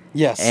 maybe.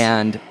 Yes.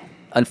 And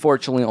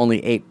unfortunately,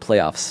 only 8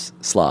 playoff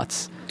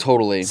slots.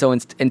 Totally. So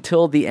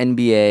until the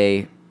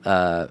NBA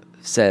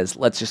says,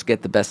 let's just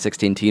get the best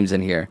 16 teams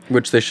in here.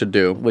 Which they should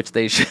do. Which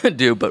they should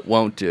do, but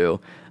won't do.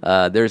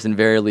 There's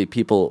invariably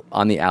people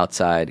on the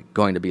outside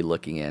going to be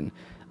looking in.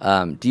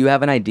 Do you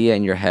have an idea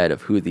in your head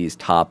of who these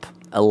top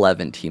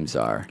 11 teams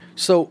are?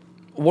 So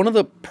one of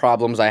the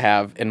problems I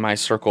have in my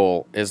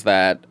circle is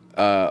that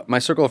my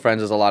circle of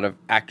friends is a lot of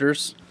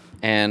actors,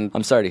 and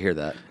I'm sorry to hear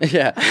that.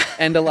 yeah,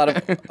 and a lot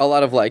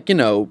of like,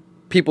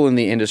 people in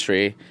the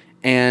industry.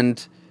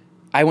 And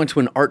I went to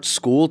an art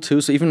school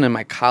too, so even in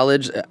my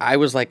college, I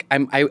was like,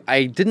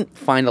 I didn't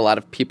find a lot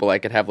of people I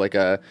could have like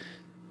an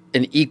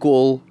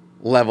equal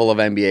level of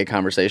NBA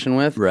conversation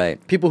with.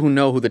 Right. People who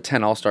know who the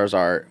 10 All-Stars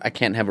are, I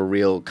can't have a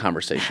real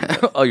conversation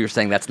with. Oh, you're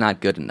saying that's not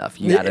good enough.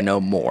 You got to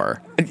know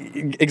more.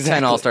 Exactly.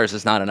 10 All-Stars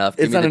is not enough.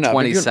 It's Give me not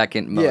the enough.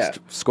 22nd most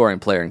scoring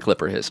player in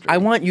Clipper history. I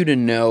want you to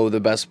know the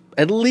best,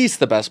 at least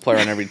the best player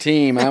on every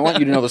team. And I want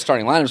you to know the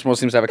starting lineups.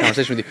 Most teams have a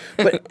conversation with you.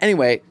 But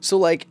anyway, so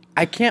like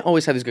I can't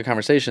always have these good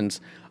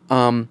conversations.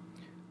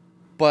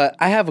 But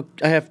I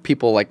have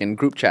people like in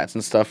group chats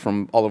and stuff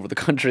from all over the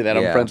country that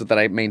I'm friends with that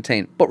I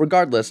maintain. But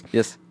regardless,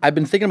 yes, I've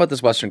been thinking about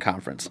this Western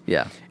Conference.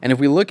 Yeah. And if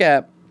we look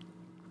at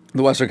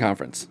the Western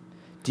Conference.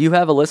 Do you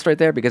have a list right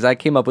there? Because I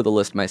came up with a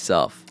list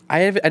myself.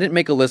 I didn't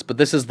make a list, but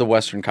this is the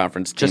Western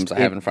Conference teams I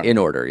have in front of me. In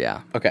order,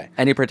 yeah. Okay.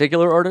 Any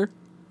particular order?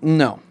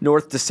 No.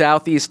 North to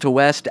south, east to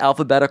west,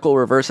 alphabetical,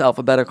 reverse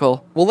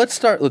alphabetical? Well, let's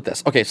start with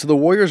this. Okay, so the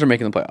Warriors are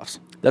making the playoffs.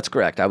 That's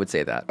correct. I would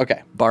say that.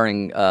 Okay.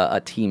 Barring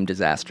a team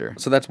disaster.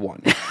 So that's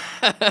one.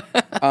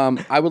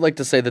 I would like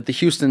to say that the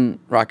Houston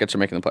Rockets are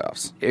making the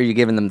playoffs. Are you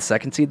giving them the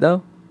second seed,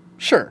 though?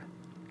 Sure.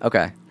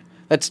 Okay.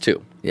 That's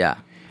two. Yeah.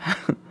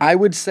 I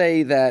would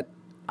say that...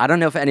 I don't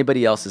know if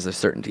anybody else is a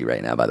certainty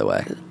right now, by the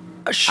way.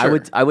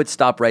 Sure. I would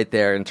stop right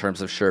there in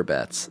terms of sure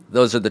bets.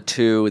 Those are the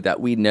two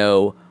that we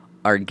know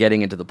are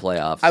getting into the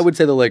playoffs. I would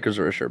say the Lakers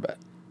are a sure bet.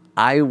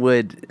 I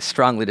would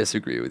strongly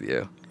disagree with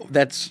you.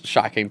 That's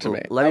shocking to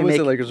me. Let I me would say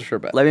make- the Lakers are a sure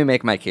bet. Let me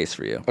make my case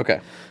for you.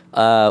 Okay.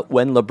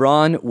 When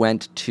LeBron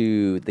went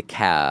to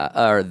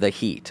the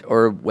Heat,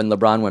 or when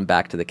LeBron went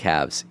back to the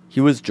Cavs,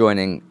 he was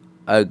joining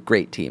a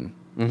great team.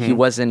 Mm-hmm. He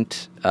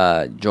wasn't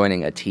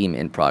joining a team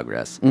in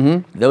progress.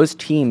 Mm-hmm. Those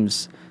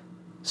teams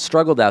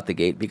struggled out the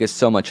gate because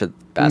so much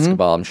of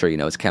basketball, I'm sure you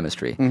know, is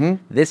chemistry. Mm-hmm.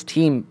 This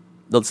team,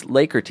 this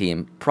Laker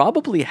team,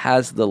 probably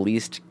has the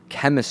least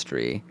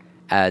chemistry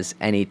as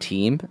any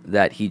team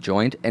that he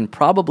joined, and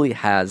probably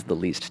has the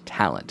least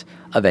talent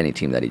of any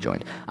team that he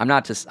joined. I'm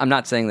not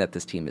saying that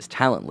this team is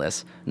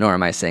talentless, nor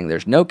am I saying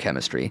there's no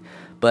chemistry,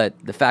 but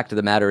the fact of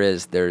the matter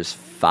is there's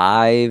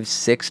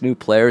 5-6 new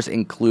players,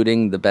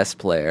 including the best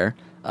player,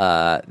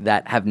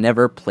 that have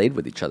never played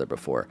with each other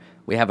before.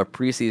 We have a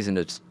preseason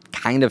to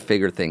kind of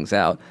figure things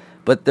out,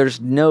 but there's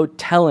no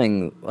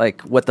telling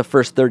like what the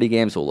first 30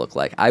 games will look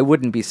like. I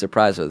wouldn't be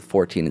surprised with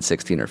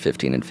 14-16 or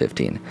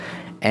 15-15.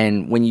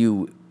 And when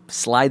you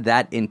slide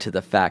that into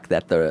the fact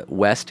that the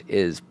West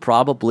is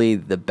probably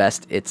the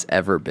best it's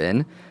ever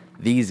been,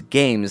 these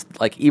games,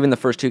 like even the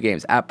first two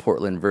games at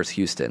Portland versus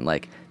Houston,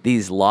 like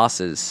these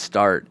losses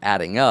start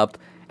adding up.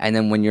 And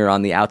then when you're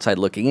on the outside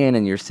looking in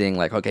and you're seeing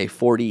like, okay,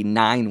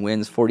 49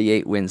 wins,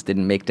 48 wins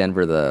didn't make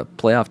Denver the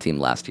playoff team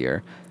last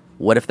year.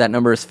 What if that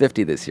number is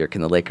 50 this year?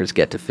 Can the Lakers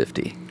get to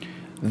 50?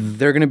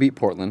 They're going to beat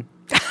Portland.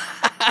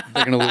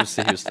 They're going to lose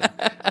to Houston.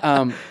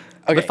 Okay.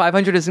 But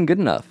 500 isn't good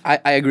enough.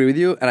 I agree with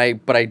you,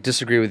 but I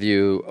disagree with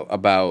you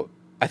about.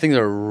 I think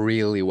they're a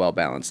really well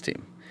balanced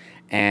team,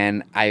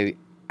 and I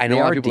know They a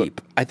lot are of people. deep.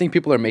 I think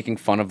people are making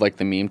fun of like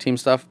the meme team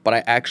stuff, but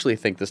I actually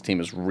think this team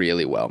is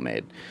really well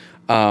made.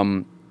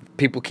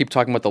 People keep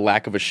talking about the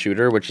lack of a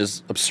shooter, which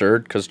is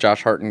absurd because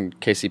Josh Hart and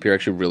KCP are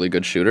actually really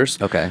good shooters.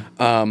 Okay.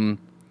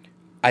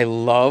 I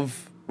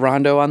love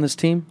Rondo on this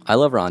team. I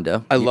love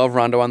Rondo. I love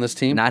Rondo on this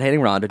team. Not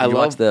hating Rondo. Did you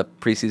watch the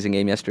preseason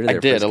game yesterday? I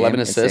Their did. first 11 game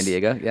in assists. San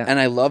Diego. Yeah. And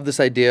I love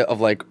this idea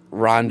of like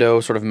Rondo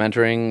sort of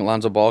mentoring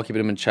Lonzo Ball, keeping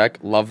him in check.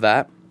 Love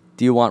that.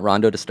 Do you want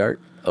Rondo to start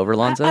over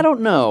Lonzo? I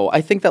don't know. I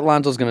think that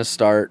Lonzo's going to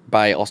start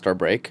by All-Star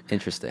break.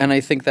 Interesting. And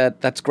I think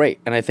that that's great.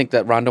 And I think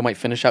that Rondo might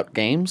finish out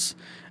games.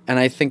 And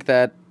I think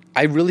that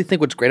I really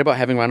think what's great about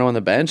having Rondo on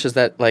the bench is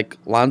that like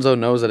Lonzo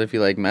knows that if he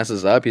like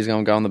messes up, he's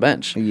going to go on the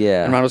bench.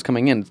 Yeah. And Rondo's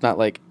coming in. It's not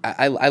like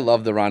I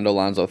love the Rondo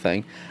Lonzo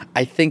thing.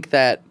 I think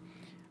that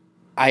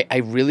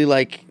I really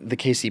like the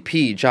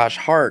KCP, Josh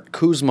Hart,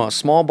 Kuzma,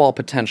 small ball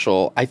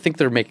potential. I think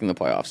they're making the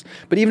playoffs.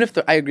 But even if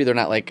I agree they're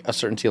not like a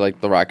certainty like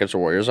the Rockets or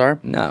Warriors are.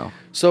 No.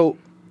 So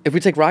if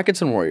we take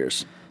Rockets and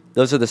Warriors,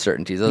 Those are the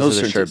certainties. Those are the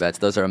sure certainties. bets.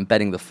 Those are I'm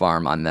betting the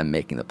farm on them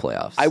making the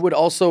playoffs. I would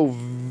also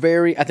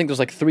I think there's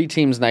like 3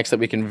 teams next that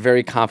we can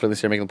very confidently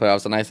say are making the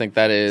playoffs, and I think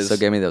that is. So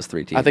give me those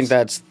 3 teams. I think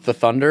that's the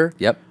Thunder.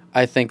 Yep.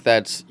 I think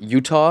that's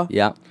Utah.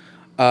 Yeah.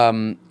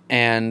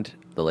 And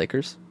The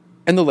Lakers?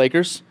 the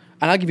Lakers.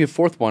 And I'll give you a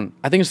fourth one.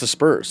 I think it's the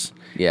Spurs.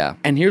 Yeah.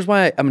 And here's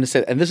why I'm going to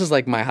say, and this is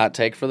like my hot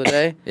take for the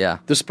day. Yeah.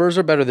 The Spurs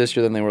are better this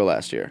year than they were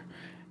last year.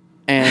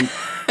 And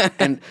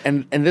and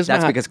this is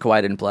That's because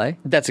Kawhi didn't play?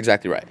 that's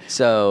exactly right.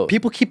 So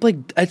People keep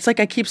it's like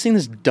I keep seeing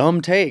this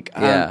dumb take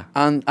Yeah.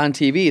 on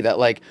TV that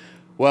like,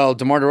 well,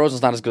 DeMar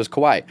DeRozan's not as good as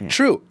Kawhi.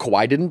 True,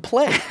 Kawhi didn't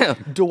play.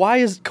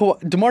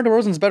 DeMar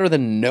DeRozan's better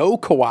than no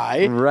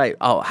Kawhi. Right.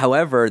 Oh,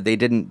 however, they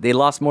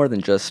lost more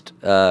than just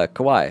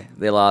Kawhi.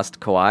 They lost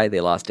Kawhi, they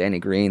lost Danny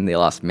Green, they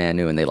lost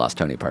Manu, and they lost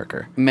Tony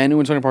Parker. Manu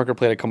and Tony Parker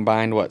played a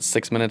combined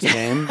 6 minutes a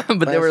game. But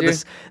they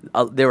last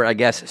were year? they were, I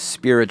guess,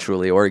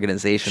 spiritually,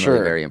 organizationally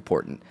Sure. very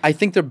important. I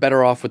think they're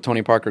better off with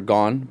Tony Parker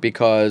gone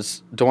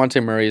because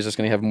DeJounte Murray is just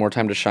going to have more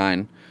time to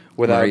shine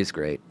Murray's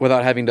great.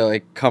 Without having to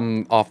like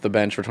come off the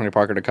bench for Tony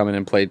Parker to come in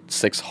and play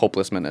 6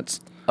 hopeless minutes.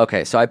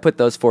 Okay, so I put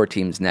those 4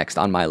 teams next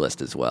on my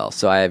list as well.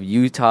 So I have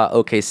Utah,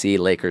 OKC,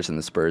 Lakers, and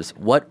the Spurs.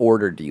 What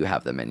order do you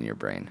have them in your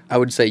brain? I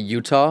would say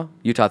Utah,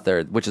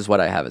 third, which is what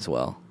I have as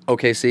well.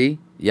 OKC,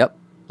 Yep.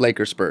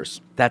 Lakers,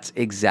 Spurs. That's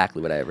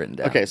exactly what I have written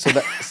down. Okay,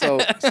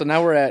 so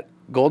now we're at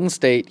Golden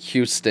State,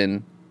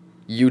 Houston,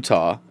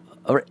 Utah.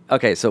 All right,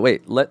 okay, so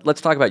wait,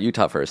 let's talk about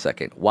Utah for a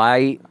second.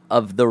 Why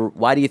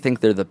do you think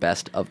they're the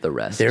best of the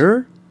rest?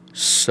 They're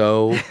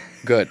so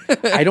good.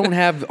 I don't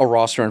have a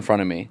roster in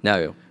front of me.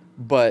 No.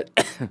 But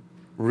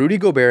Rudy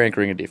Gobert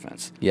anchoring a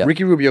defense. Yep.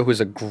 Ricky Rubio,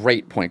 who's a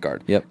great point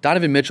guard. Yep.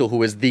 Donovan Mitchell,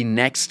 who is the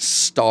next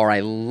star.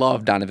 I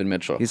love Donovan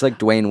Mitchell. He's like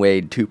Dwayne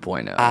Wade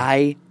 2.0.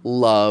 I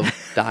love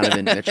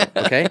Donovan Mitchell,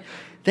 okay?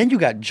 Then you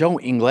got Joe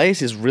Ingles.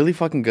 He's really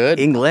fucking good.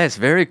 Ingles,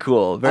 very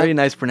cool. Very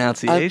nice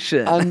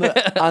pronunciation.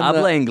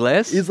 Habla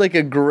Ingles. He's like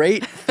a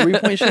great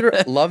three-point shooter.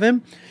 Love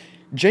him.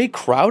 Jay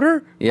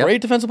Crowder, Yep.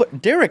 great defensive player.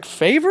 Derek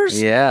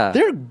Favors, Yeah.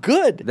 they're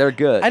good. They're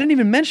good. I didn't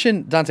even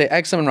mention Dante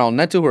Exum and Raul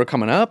Neto, who are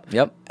coming up.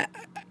 Yep.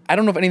 I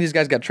don't know if any of these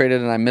guys got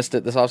traded and I missed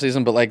it this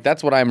offseason, but like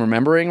that's what I'm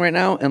remembering right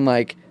now. And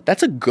like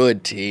that's a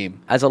good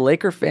team. As a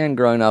Laker fan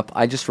growing up,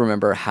 I just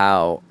remember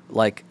how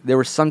like there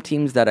were some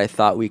teams that I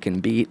thought we can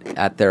beat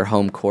at their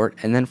home court,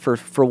 and then for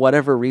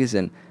whatever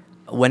reason,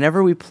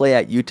 whenever we play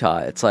at Utah,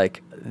 it's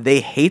like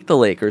they hate the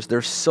Lakers.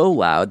 They're so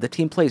loud. The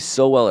team plays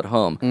so well at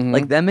home. Mm-hmm.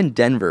 Like them in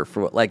Denver.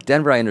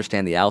 Denver, I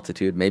understand the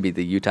altitude. Maybe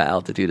the Utah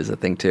altitude is a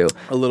thing too.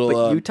 A little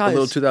But Utah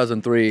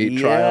 2003 Yeah.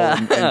 trial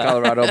in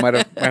Colorado might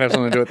have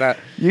something to do with that.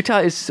 Utah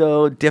is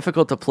so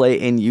difficult to play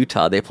in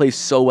Utah. They play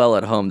so well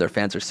at home. Their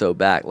fans are so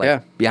back,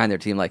 behind their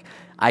team. Like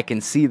I can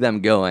see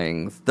them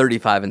going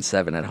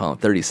 35-7 at home,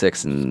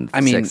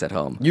 36-6 at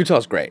home.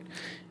 Utah's great.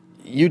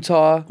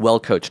 Utah, Well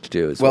coached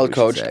too. Is well what we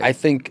should coached. say. I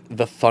think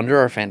the Thunder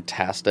are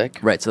fantastic.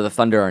 Right. So the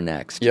Thunder are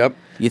next. Yep.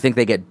 You think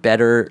they get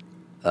better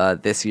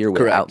this year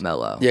without Correct.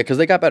 Melo? Yeah, because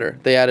they got better.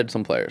 They added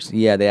some players,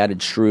 Yeah. They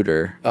added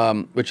Schroeder.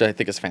 which I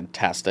think is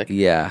fantastic.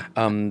 Yeah.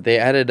 They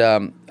added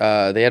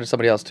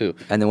somebody else too.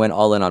 And they went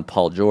all in on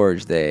Paul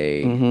George.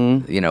 They,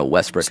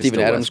 Westbrook. Steven is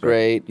still Adams, Westbrook.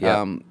 great.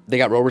 Yep. They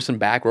got Roberson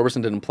back.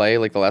 Roberson didn't play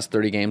like the last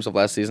 30 games of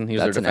last season. He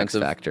was That's their an X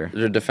defensive factor.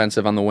 Their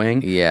defensive on the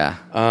wing. Yeah.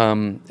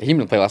 He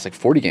didn't play last like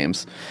 40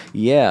 games.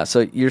 Yeah.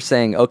 So you're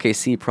saying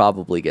OKC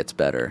probably gets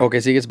better.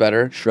 OKC gets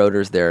better.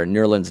 Schroeder's there.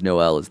 Nerlens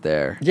Noel is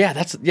there. Yeah,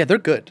 they're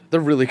good. They're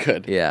really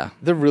good. Yeah.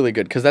 They're really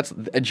good because that's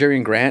Jerry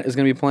Grant is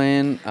going to be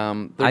playing.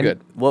 They're good.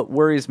 What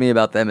worries me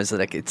about them is that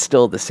like, it's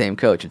still the same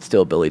coach. It's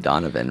still Billy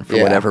Donovan. For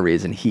Yeah. whatever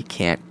reason, he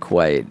can't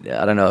quite.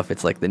 I don't know if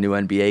it's like the new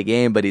NBA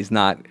game, but he's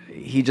not.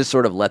 He just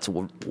sort of lets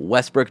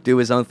Westbrook do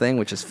his own thing,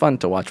 which is fun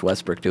to watch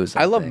Westbrook do his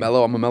own I love thing.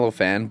 Melo. I'm a Melo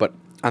fan, but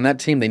on that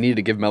team, they needed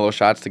to give Melo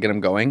shots to get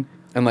him going.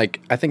 And like,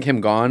 I think him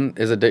gone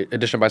is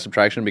addition by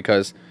subtraction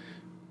because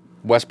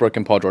Westbrook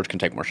and Paul George can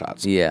take more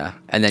shots. Yeah,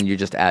 and then you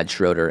just add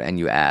Schroeder and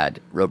you add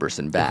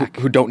Roberson back.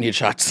 Who don't need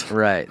shots.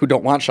 Right. Who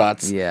don't want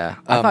shots. Yeah,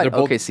 I thought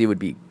OKC would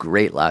be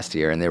great last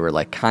year, and they were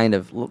like kind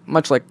of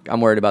much like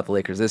I'm worried about the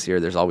Lakers this year.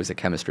 There's always a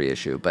chemistry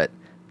issue, but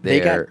They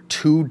got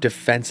 2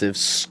 defensive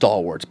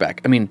stalwarts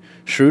back. I mean,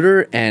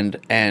 Schroeder and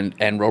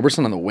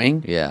Roberson on the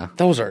wing. Yeah.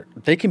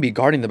 They can be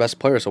guarding the best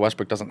players, so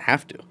Westbrook doesn't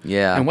have to.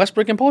 Yeah. And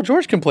Westbrook and Paul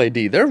George can play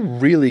D. They're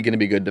really going to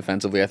be good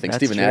defensively. I think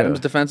That's Steven true. Adams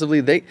defensively.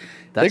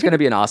 That's going to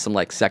be an awesome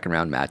like second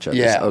round matchup.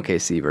 Yeah. Is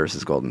OKC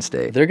versus Golden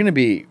State. They're going to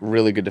be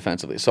really good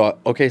defensively. So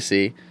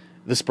OKC,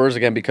 the Spurs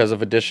again because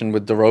of addition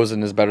with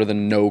DeRozan is better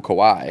than no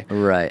Kawhi.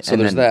 Right. So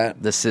and there's then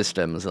that. The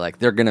systems like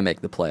they're going to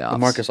make the playoffs.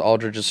 Marcus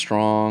Aldridge is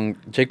strong.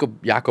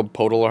 Jakob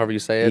Podol, or however you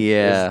say it,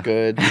 Yeah. is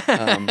good.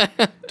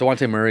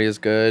 DeJounte Murray is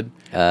good.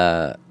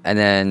 And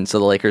then so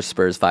the Lakers,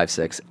 Spurs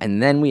 5-6,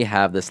 and then we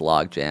have this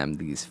logjam.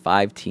 These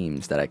 5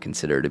 teams that I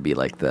consider to be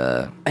like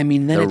the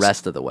It's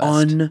rest of the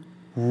West.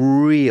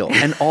 Unreal.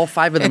 And all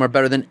 5 of them are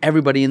better than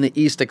everybody in the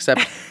East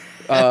except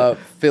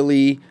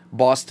Philly,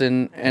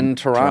 Boston, and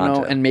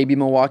Toronto, and maybe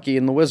Milwaukee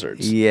and the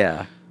Wizards.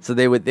 Yeah. So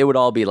they would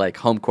all be like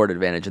home court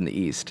advantage in the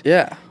East.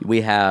 Yeah.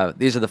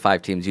 These are the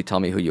 5 teams. You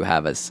tell me who you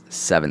have as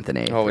 7th and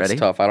 8th. Oh, Ready? it's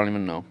tough. I don't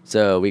even know.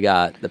 So we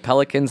got the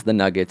Pelicans, the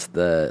Nuggets,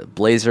 the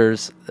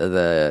Blazers,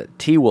 the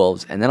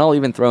T-Wolves, and then I'll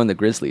even throw in the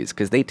Grizzlies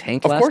because they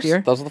tanked Of last course,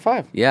 year. those are the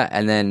 5. Yeah,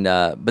 and then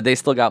but they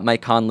still got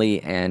Mike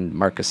Conley and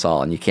Marc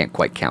Gasol, and you can't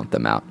quite count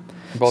them out.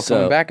 Both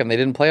coming back, and they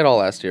didn't play it all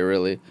last year,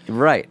 really.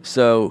 Right.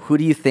 So who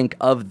do you think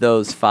of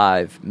those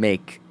 5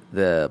 make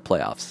the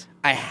playoffs?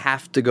 I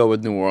have to go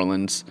with New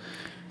Orleans.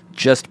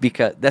 Just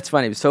because that's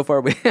funny. So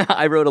far,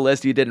 I wrote a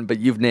list. You didn't, but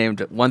you've named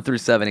 1 through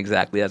 7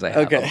 exactly as I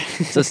have. Okay. them.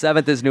 So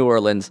 7th is New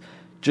Orleans,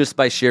 just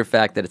by sheer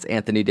fact that it's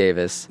Anthony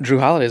Davis. Drew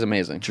Holiday is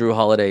amazing. Drew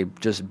Holiday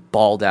just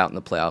balled out in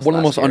the playoffs. One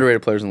of the last most year.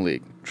 underrated players in the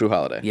league, Drew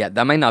Holiday. Yeah,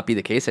 that might not be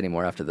the case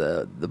anymore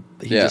after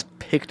he Yeah. just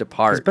picked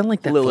apart. It's been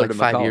like that Lillard for like and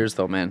 5 McCollum. years,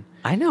 though, man.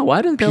 I know.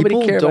 Why doesn't nobody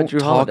People care don't about Drew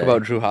talk Holiday?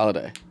 about Drew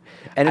Holiday.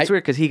 And it's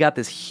weird because he got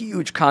this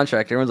huge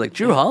contract. Everyone's like,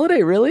 Drew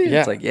Holiday, really? Yeah.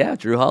 It's like, yeah,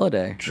 Drew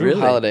Holiday. Drew really?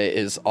 Holiday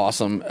is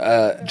awesome.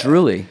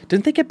 Drooly.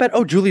 Didn't they get better?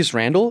 Oh, Julius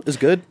Randle is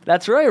good.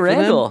 That's right,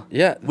 Randall.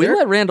 Yeah, We they're-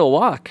 let Randall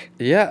walk.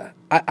 Yeah.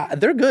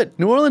 They're good.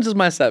 New Orleans is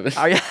my 7.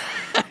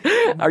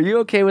 Are you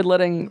okay with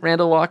letting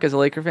Randall walk as a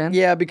Laker fan?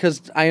 Yeah,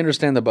 because I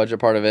understand the budget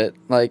part of it.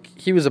 Like,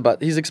 he's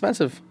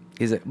expensive.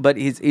 But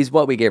he's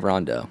what we gave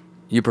Rondo.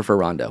 You prefer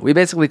Rondo. We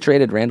basically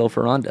traded Randall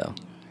for Rondo.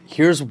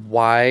 Here's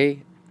why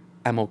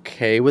I'm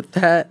okay with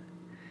that.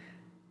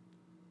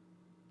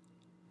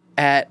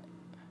 At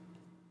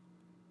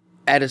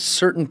a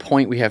certain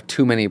point, we have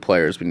too many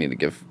players we need to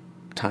give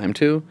time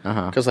to.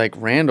 Because, like,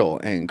 Randall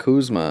and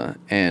Kuzma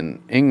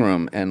and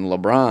Ingram and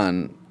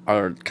LeBron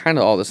are kind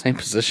of all the same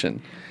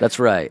position. That's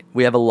right.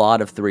 We have a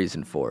lot of 3s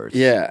and 4s.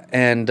 Yeah,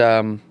 and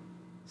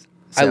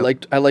I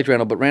liked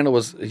Randall, but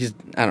Randall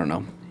I don't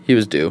know. He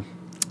was due.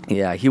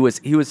 Yeah, he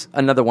was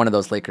another one of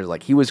those Lakers.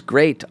 Like, he was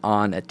great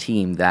on a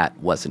team that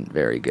wasn't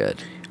very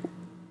good.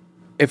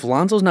 If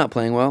Lonzo's not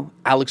playing well,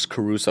 Alex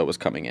Caruso was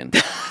coming in.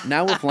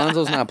 Now, if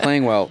Lonzo's not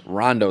playing well,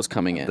 Rondo's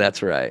coming in.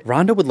 That's right.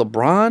 Rondo with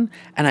LeBron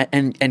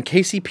and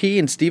KCP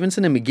and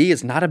Stevenson and McGee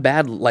is not a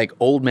bad like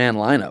old man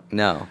lineup.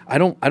 No, I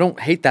don't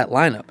hate that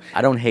lineup.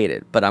 I don't hate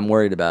it, but I'm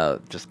worried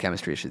about just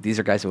chemistry issues. These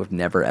are guys who have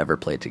never ever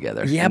played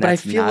together. Yeah, but I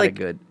feel like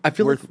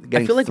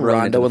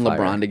Rondo and fire.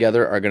 LeBron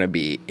together are going to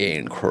be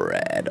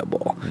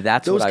incredible.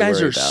 That's those what guys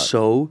I worry are about.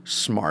 so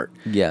smart.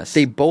 Yes,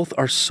 they both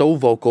are so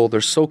vocal.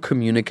 They're so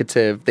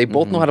communicative. They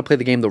both know how to play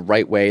the game the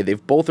right way. They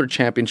both are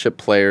championship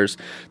players.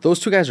 Those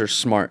two guys are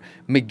smart.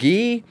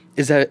 McGee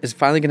is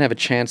finally going to have a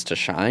chance to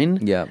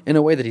shine in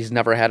a way that he's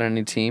never had on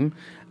any team.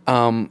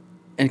 And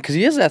because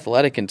he is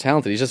athletic and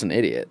talented, he's just an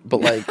idiot.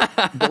 But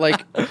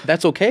like,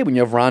 that's okay when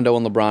you have Rondo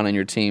and LeBron on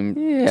your team.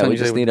 Yeah, we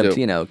just need him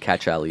to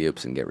catch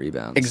alley-oops and get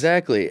rebounds.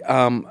 Exactly.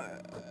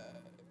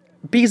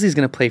 Beasley's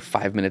going to play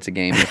 5 minutes a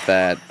game with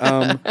that.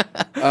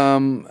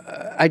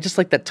 I just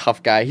like that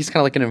tough guy. He's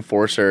kind of like an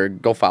enforcer,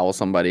 go foul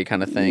somebody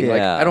kind of thing. Yeah.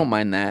 Like, I don't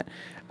mind that.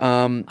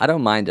 I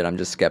don't mind it. I'm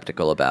just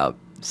skeptical about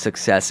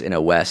success in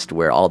a West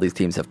where all these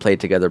teams have played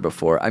together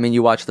before. I mean,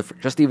 you watch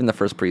just even the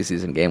first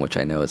preseason game, which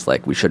I know is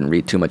like we shouldn't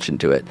read too much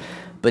into it.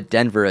 But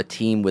Denver, a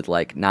team with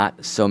like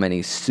not so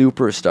many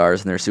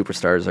superstars, and their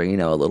superstars are,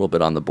 a little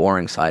bit on the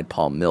boring side,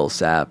 Paul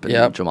Millsap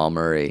and Jamal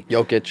Murray.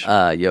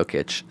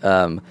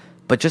 Jokic.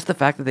 But just the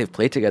fact that they've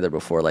played together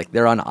before, like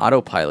they're on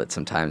autopilot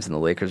sometimes, and the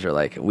Lakers are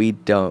like,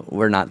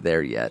 we're not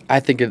there yet.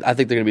 I think they're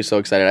going to be so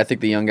excited. I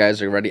think the young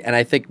guys are ready, and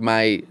I think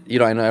I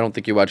don't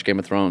think you watch Game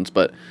of Thrones,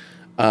 but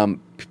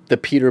the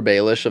Peter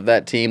Baelish of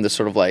that team, the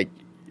sort of like,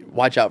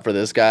 watch out for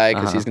this guy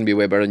because he's going to be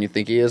way better than you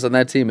think he is on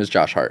that team is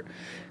Josh Hart.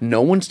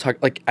 No one's talking.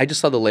 Like, I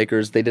just saw the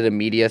Lakers. They did a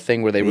media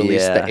thing where they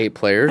released the 8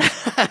 players,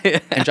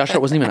 and Josh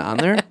Hart wasn't even on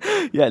there.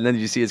 Yeah, and then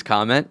did you see his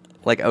comment?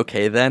 Like,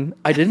 okay, then.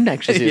 I didn't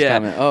actually see his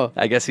comment. Oh,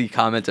 I guess he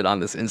commented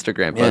on this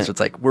Instagram post. It's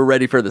like, we're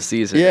ready for the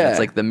season. Yeah, it's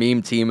like the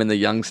meme team and the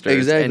youngsters.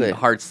 Exactly. And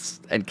Hart's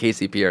and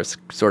KCP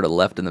are sort of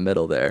left in the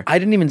middle there. I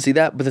didn't even see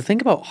that. But the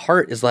thing about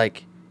Hart is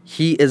like,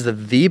 he is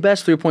the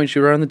best 3-point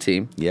shooter on the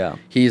team. Yeah,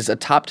 he's a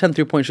top 10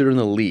 3-point shooter in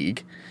the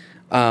league.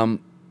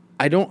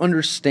 I don't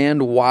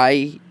understand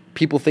why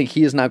people think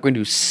he is not going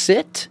to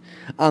sit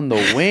on the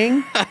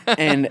wing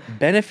and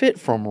benefit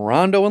from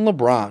Rondo and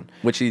LeBron.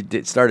 Which he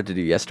started to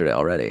do yesterday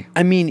already.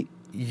 I mean,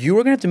 you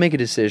are going to have to make a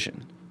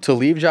decision to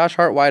leave Josh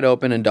Hart wide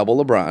open and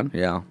double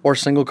LeBron or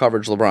single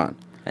coverage LeBron.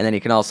 And then he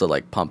can also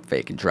like pump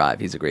fake and drive.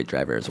 He's a great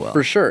driver as well.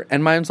 For sure.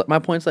 And my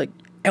point's like,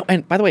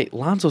 and by the way,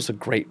 Lonzo's a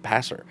great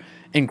passer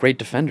and great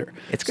defender.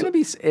 It's going to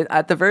be,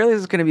 at the very least,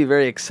 it's going to be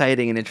very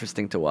exciting and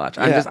interesting to watch.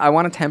 I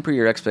want to temper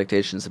your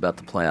expectations about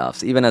the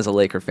playoffs, even as a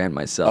Laker fan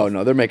myself. Oh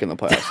no, they're making the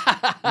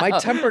playoffs. My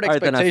tempered All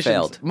right, then I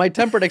failed. My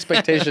tempered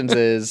expectations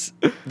is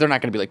they're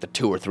not going to be like the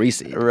 2 or 3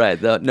 seed.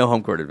 Right, no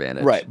home court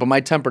advantage. Right, but my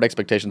tempered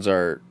expectations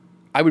are,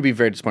 I would be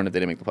very disappointed if they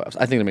didn't make the playoffs.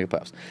 I think they make the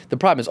playoffs. The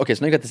problem is, okay,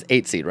 so now you got this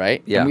 8 seed,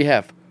 right? Yeah. And we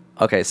have.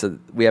 Okay, so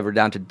we're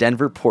down to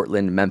Denver,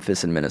 Portland,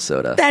 Memphis, and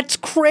Minnesota. That's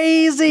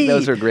crazy.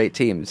 Those are great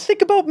teams.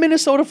 Think about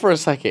Minnesota for a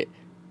second.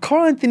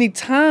 Karl Anthony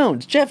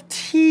Towns, Jeff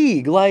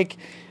Teague, like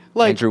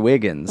Andrew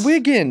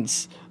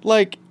Wiggins.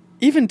 Like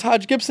even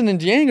Taj Gibson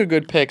and Dieng are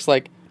good picks.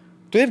 Like,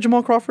 do they have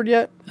Jamal Crawford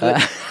yet?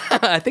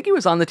 I think he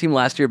was on the team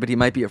last year, but he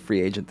might be a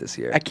free agent this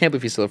year. I can't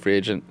believe he's still a free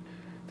agent.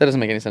 That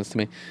doesn't make any sense to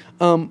me.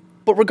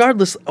 But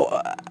regardless,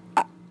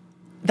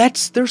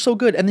 they're so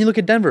good. And then you look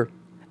at Denver.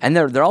 And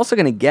they're also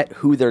going to get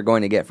who they're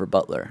going to get for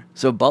Butler.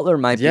 So Butler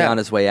might be on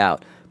his way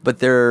out. But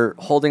they're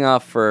holding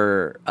off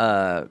for,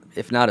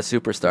 if not a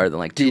superstar, then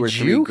like 2 or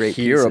 3 great pieces.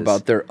 Did you hear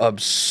about their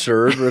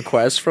absurd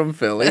request from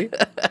Philly?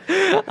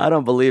 I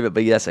don't believe it,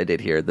 but yes, I did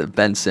hear that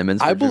Ben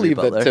Simmons. I believe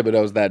that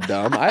Thibodeau's that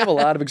dumb. I have a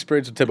lot of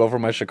experience with Thibodeau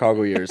from my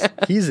Chicago years.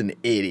 He's an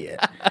idiot.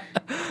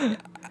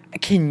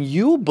 Can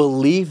you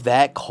believe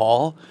that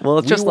call? Well,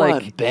 it's just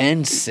like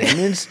Ben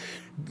Simmons.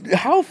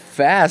 How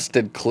fast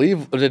did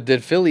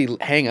Philly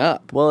hang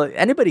up? Well,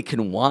 anybody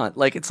can want.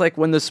 Like, it's like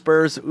when the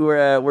Spurs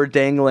were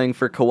dangling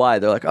for Kawhi.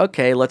 They're like,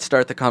 okay, let's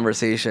start the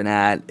conversation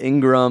at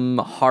Ingram,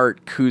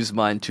 Hart,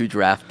 Kuzma, and 2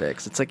 draft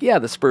picks. It's like, yeah,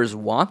 the Spurs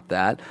want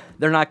that.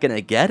 They're not going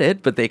to get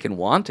it, but they can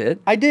want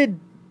it. I did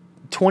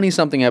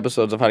 20-something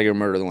episodes of How to Get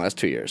Murdered in the last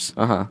 2 years.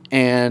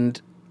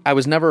 And I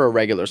was never a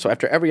regular. So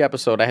after every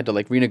episode, I had to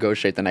like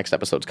renegotiate the next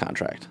episode's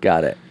contract.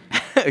 Got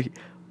it.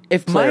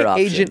 If player my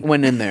option. agent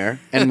went in there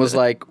and was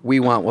like, "We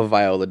want what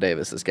Viola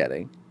Davis is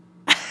getting,"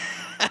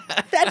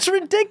 that's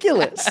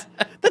ridiculous.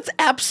 That's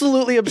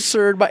absolutely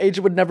absurd. My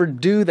agent would never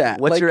do that.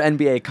 What's Like, your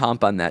NBA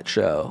comp on that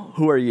show?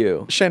 Who are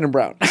you? Shannon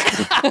Brown?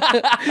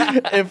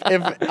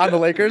 if on the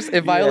Lakers,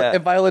 if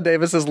Viola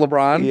Davis is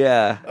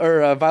LeBron,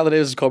 or Viola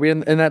Davis is Kobe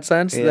in that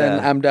sense, then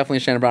I'm definitely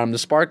Shannon Brown. I'm the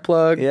spark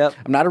plug. Yep.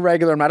 I'm not a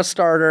regular. I'm not a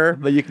starter.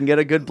 But you can get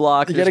a good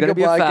block. There's going to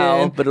be a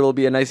foul, but it'll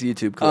be a nice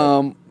YouTube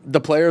clip.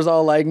 The players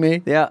all like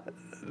me. Yeah.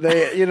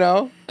 They,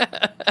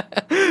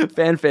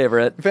 Fan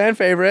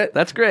favorite.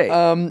 That's great.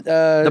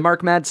 The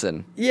Mark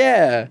Madsen.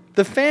 Yeah.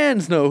 The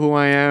fans know who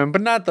I am,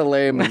 but not the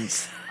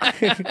layman's.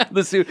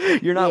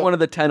 You're not one of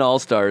the 10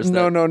 All-Stars.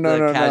 No.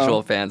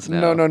 Casual fans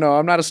know. No.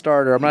 I'm not a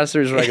starter. I'm not a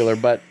series regular,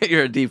 but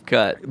you're a deep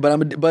cut.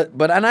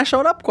 But and I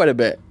showed up quite a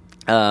bit.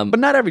 But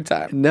not every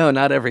time. No,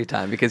 not every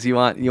time, because you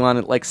want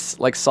it like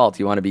salt.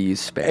 You want to be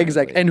used sparingly.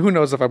 Exactly. And who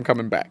knows if I'm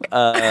coming back?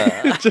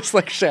 Just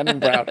like Shannon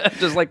Brown.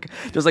 just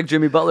like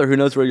Jimmy Butler. Who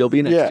knows where you'll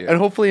be next year? And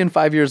hopefully in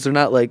 5 years they're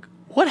not like,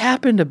 what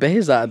happened to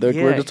Behzad?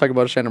 We're just talking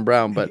about Shannon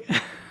Brown, but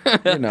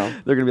they're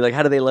gonna be like,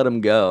 how do they let him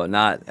go?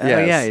 Not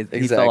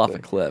he fell off a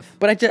cliff.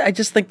 But I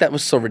just think that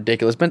was so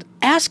ridiculous. But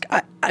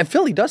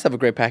Philly does have a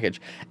great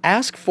package.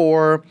 Ask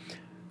for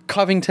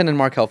Covington and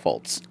Markelle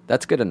Fultz.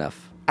 That's good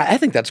enough. I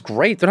think that's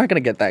great. They're not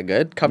going to get that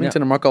good.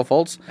 Covington and Markelle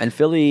Fultz. And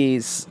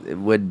Phillies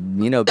would,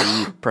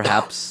 be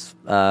perhaps...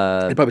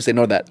 They'd probably say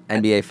no to that.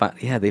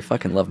 NBA they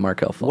fucking love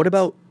Markelle Fultz. What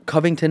about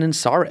Covington and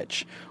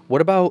Saric? What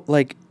about,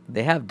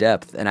 They have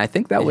depth, and I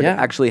think that would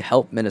actually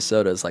help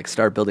Minnesota's,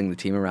 start building the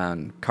team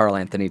around Karl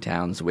Anthony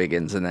Towns,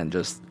 Wiggins, and then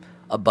just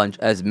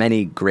as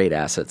many great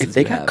assets if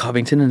they got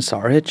Covington and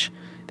Saric,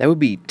 that would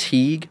be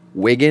Teague,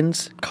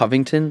 Wiggins,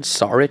 Covington,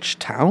 Saric,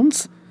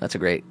 Towns? That's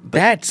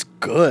That's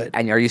good.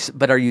 And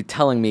are you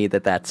telling me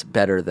that that's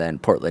better than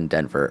Portland,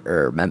 Denver,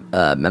 or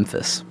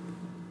Memphis?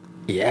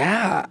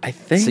 Yeah, I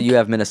think. So you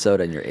have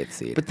Minnesota in your 8th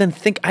seed. But then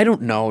I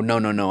don't know.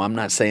 No, I'm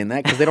not saying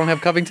that because they don't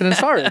have Covington and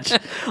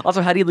Saric.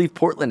 Also, how do you leave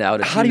Portland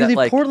out? How do you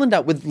leave Portland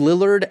out with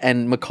Lillard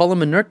and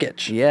McCollum and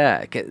Nurkic?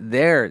 Yeah,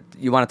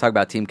 you want to talk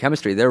about team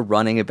chemistry. They're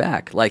running it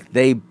back.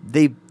 They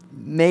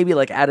maybe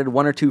added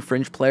 1 or 2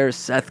 fringe players,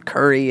 Seth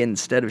Curry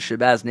instead of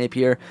Shabazz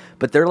Napier,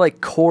 but their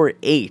core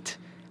 8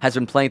 has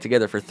been playing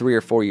together for 3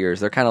 or 4 years.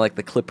 They're kind of like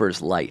the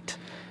Clippers light.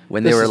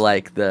 When they were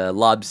the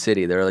Lob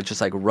City, they were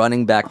just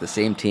running back the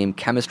same team.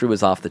 Chemistry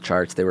was off the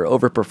charts. They were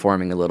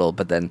overperforming a little,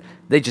 but then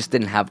they just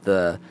didn't have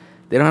the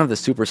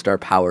superstar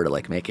power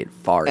to make it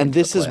far. And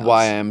this is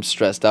why I'm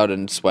stressed out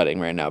and sweating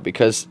right now,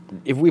 because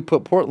if we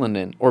put Portland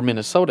in or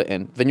Minnesota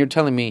in, then you're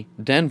telling me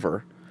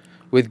Denver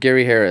with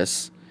Gary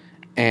Harris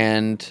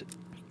and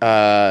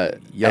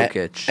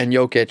Jokic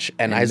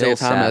and Isaiah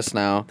Millsap. Thomas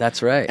now.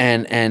 That's right.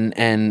 And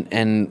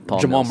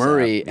Jamal Millsap.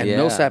 Murray and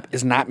Millsap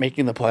is not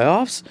making the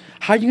playoffs.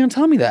 How are you going to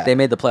tell me that? They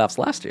made the playoffs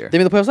last year.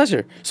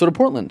 So did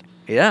Portland.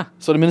 Yeah.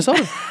 So did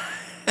Minnesota.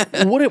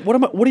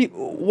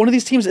 One of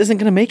these teams isn't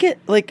going to make it?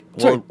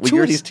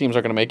 Two of these teams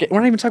are going to make it.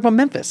 We're not even talking about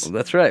Memphis. Well,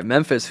 that's right.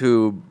 Memphis,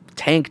 who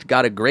tanked,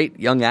 got a great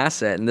young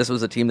asset, and this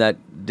was a team that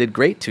did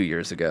great 2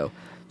 years ago.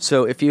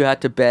 So if you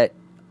had to bet,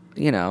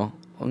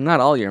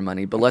 not all your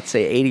money, but let's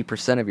say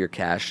 80% of your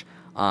cash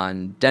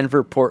on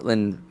Denver,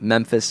 Portland,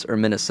 Memphis, or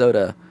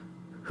Minnesota,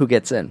 who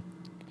gets in?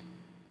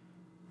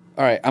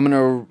 All right, I'm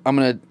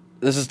gonna.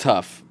 This is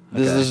tough.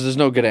 There's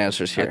no good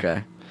answers here.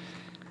 Okay.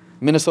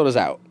 Minnesota's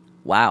out.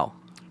 Wow.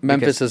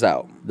 Memphis is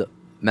out.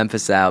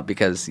 Memphis out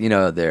because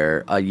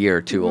they're a year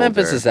or two older.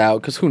 Memphis is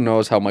out because who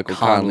knows how Michael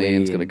Conley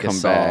is going to come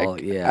Gasol,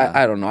 back. Yeah.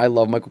 I don't know. I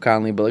love Michael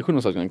Conley, but who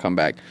knows how he's going to come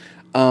back.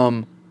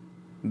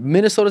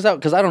 Minnesota's out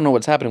because I don't know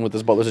what's happening with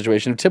this Butler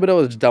situation. If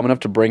Thibodeau is dumb enough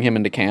to bring him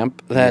into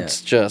camp,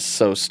 that's just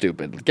so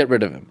stupid. Get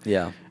rid of him.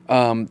 Yeah.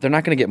 They're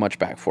not going to get much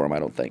back for him, I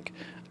don't think.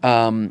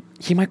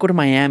 He might go to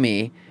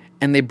Miami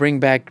and they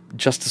bring back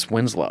Justice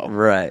Winslow.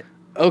 Right.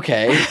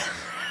 Okay.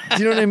 Do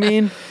you know what I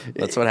mean?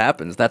 That's what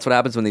happens. That's what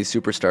happens when these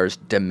superstars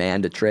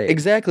demand a trade.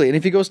 Exactly. And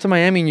if he goes to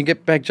Miami and you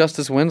get back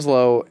Justice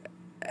Winslow,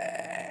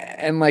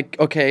 and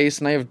okay,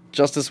 so now you have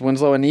Justice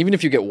Winslow, and even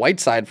if you get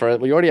Whiteside for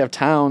it, well, you already have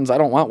Towns. I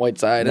don't want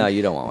Whiteside. No,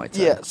 you don't want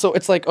Whiteside. Yeah, so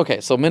it's okay,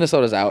 so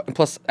Minnesota's out, and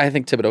plus I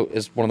think Thibodeau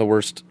is one of the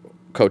worst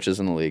coaches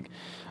in the league.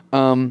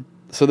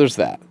 So there's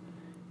that.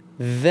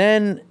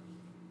 Then,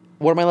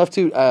 what am I left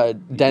to?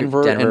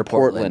 Denver and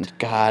Portland.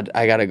 God,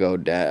 I gotta go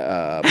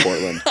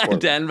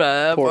Portland.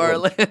 Denver,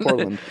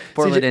 Portland.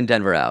 Portland and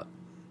Denver out.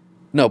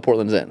 No,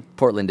 Portland's in.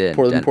 Portland in.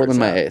 Portland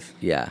my 8th.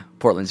 Yeah,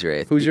 Portland's your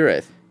 8th. Who's your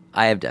 8th?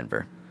 I have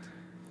Denver.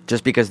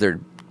 Just because they're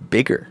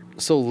bigger.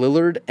 So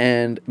Lillard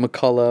and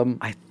McCollum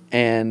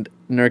and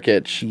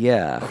Nurkic.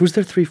 Yeah. Who's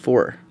their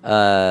 3-4?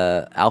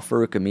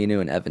 Al-Farouq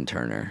Aminu and Evan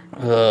Turner.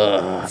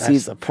 See,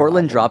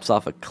 Portland drops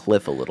off a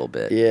cliff a little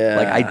bit.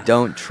 Yeah. I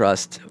don't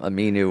trust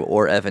Aminu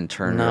or Evan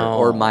Turner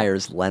or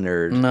Myers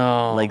Leonard.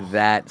 No.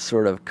 That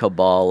sort of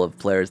cabal of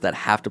players that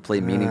have to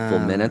play meaningful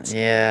minutes.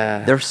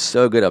 Yeah. They're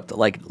so good up to,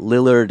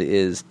 Lillard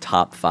is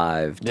top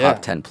 5,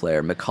 top 10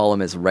 player.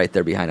 McCollum is right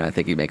there behind him. I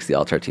think he makes the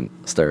All-Star team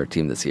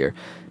this year.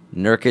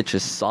 Nurkic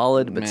is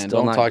solid, but Man, still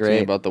don't not talk great. to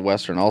me about the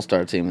Western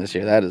All-Star team this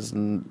year. That is...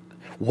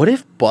 What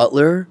if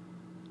Butler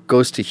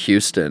goes to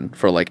Houston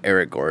for, like,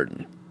 Eric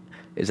Gordon?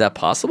 Is that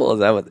possible? Is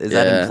that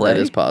in play? That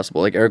is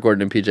possible. Like, Eric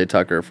Gordon and PJ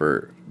Tucker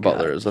for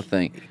Butler is a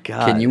thing.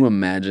 God. Can you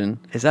imagine?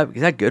 Is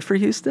that good for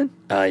Houston?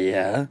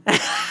 Yeah.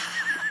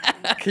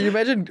 Can you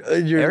imagine?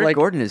 Eric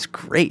Gordon is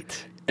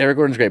great. Eric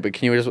Gordon's great, but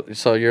can you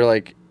just... So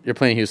you're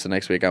playing Houston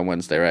next week on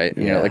Wednesday, right?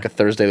 And Yeah. you're like a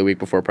Thursday the week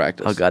before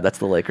practice. Oh, God, that's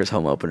the Lakers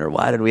home opener.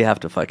 Why did we have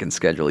to fucking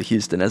schedule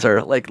Houston as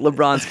our, like,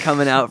 LeBron's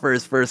coming out for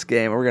his first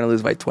game, and we're going to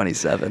lose by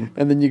 27.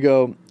 And then you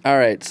go, all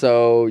right,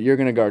 so you're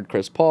going to guard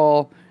Chris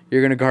Paul.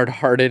 You're going to guard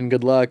Harden.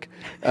 Good luck.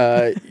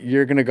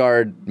 You're going to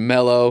guard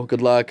Melo.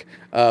 Good luck.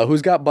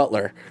 Who's got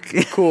Butler?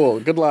 Cool.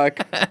 Good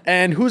luck.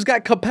 And who's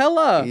got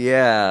Capella?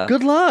 Yeah.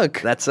 Good luck.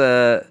 That's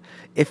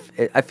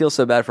I feel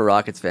so bad for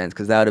Rockets fans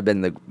because that would have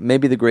been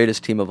maybe the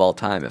greatest team of all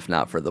time, if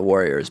not for the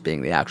Warriors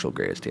being the actual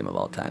greatest team of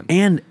all time.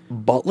 And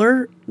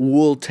Butler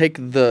will take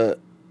the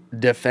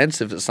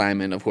defensive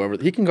assignment of whoever.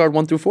 He can guard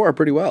 1 through 4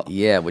 pretty well.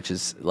 Yeah, which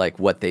is like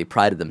what they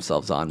prided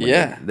themselves on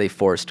when they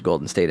forced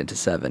Golden State into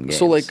 7 games.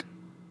 So, like,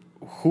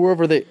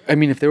 whoever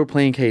if they were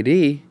playing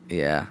KD,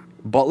 yeah,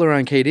 Butler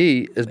on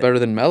KD is better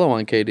than Melo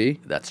on KD.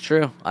 that's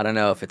true. I don't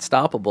know if it's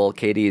stoppable.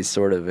 KD is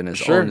sort of in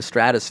his own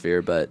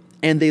stratosphere, but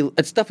And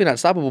it's definitely not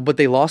stoppable, but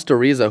they lost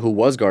Ariza, who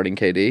was guarding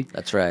KD.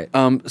 that's right.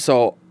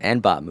 So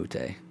And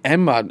Batmute.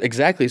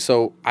 exactly.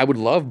 So I would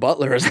love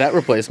Butler as that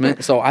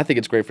replacement. So I think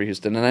it's great for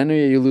Houston. And I know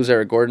you lose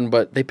Eric Gordon,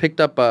 but they picked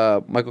up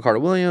Michael Carter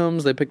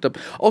Williams. They picked up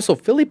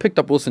Philly picked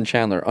up Wilson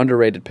Chandler,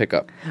 underrated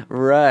pickup.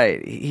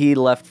 Right. He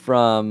left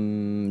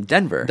from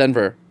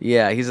Denver.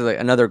 Yeah, he's like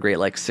another great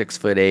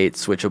 6'8",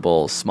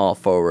 switchable small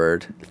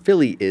forward.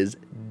 Philly is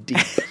deep.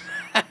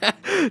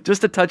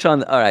 Just to touch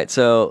on, all right,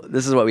 so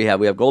this is what we have.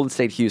 We have Golden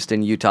State,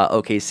 Houston, Utah,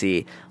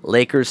 OKC,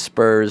 Lakers,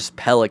 Spurs,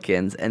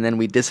 Pelicans, and then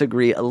we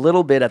disagree a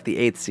little bit at the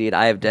 8th seed.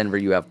 I have Denver,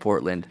 you have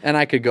Portland. And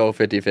I could go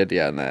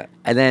 50-50 on that.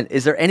 And then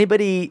is there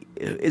anybody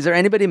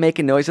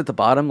making noise at the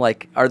bottom?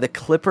 Like, are the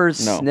Clippers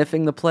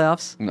sniffing the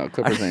playoffs? No,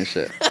 Clippers ain't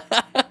shit.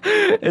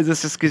 Is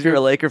this just because you're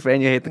a Laker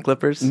fan, you hate the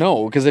Clippers?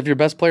 No, because if your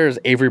best player is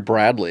Avery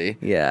Bradley.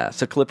 Yeah,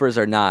 so Clippers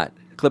are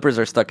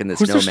stuck in this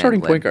Who's no their man's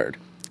starting land. point guard?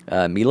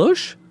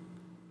 Milos?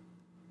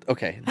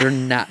 Okay, they're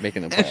not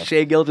making the playoffs.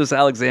 Shai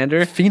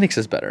Gilgeous-Alexander? Phoenix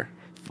is better.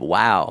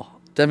 Wow.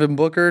 Devin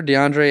Booker,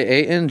 DeAndre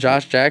Ayton,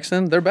 Josh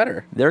Jackson, they're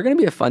better. They're going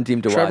to be a fun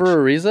team to watch.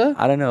 Trevor Ariza?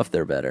 I don't know if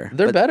they're better.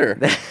 They're better.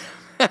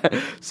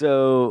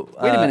 So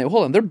Wait a minute,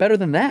 hold on. They're better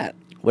than that.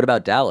 what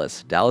about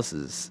Dallas? Dallas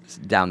is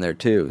down there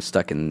too,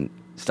 stuck in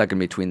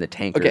between the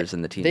tankers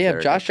and the teams. They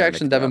have Josh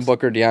Jackson, Devin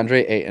Booker,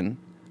 DeAndre Ayton,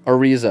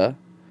 Ariza.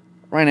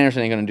 Ryan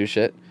Anderson ain't going to do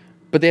shit.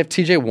 But they have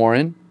TJ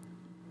Warren,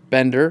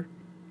 Bender,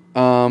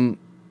 Rashawn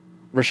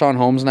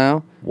Holmes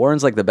now.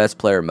 Warren's like the best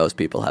player most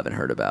people haven't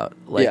heard about.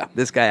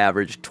 This guy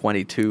averaged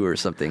 22 or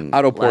something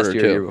Otto Porter, last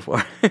year, too. year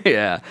before.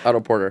 Yeah.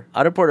 Otto Porter.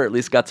 Otto Porter at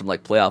least got some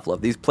playoff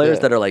love. These players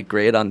that are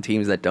great on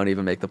teams that don't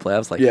even make the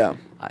playoffs.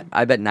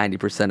 I bet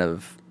 90%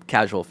 of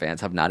casual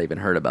fans have not even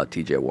heard about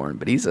TJ Warren,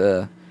 but he's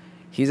a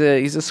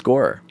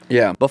scorer.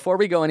 Yeah. Before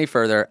we go any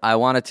further, I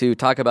wanted to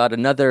talk about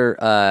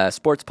another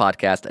sports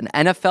podcast, an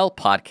NFL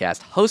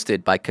podcast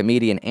hosted by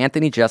comedian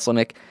Anthony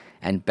Jeselnik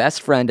and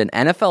best friend and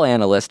NFL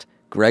analyst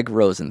Greg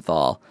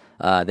Rosenthal.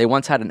 They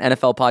once had an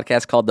NFL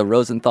podcast called the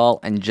Rosenthal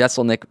and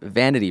Jeselnik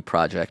Vanity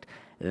Project.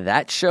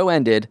 That show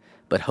ended,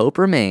 but hope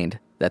remained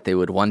that they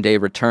would one day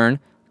return.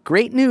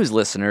 Great news,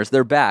 listeners.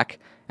 They're back,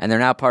 and they're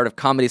now part of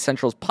Comedy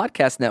Central's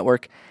podcast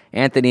network.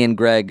 Anthony and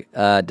Greg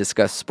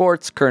discuss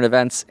sports, current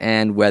events,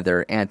 and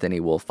whether Anthony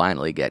will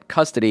finally get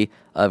custody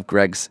of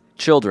Greg's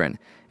children.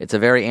 It's a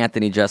very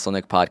Anthony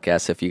Jeselnik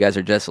podcast. If you guys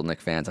are Jeselnik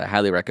fans, I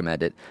highly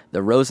recommend it.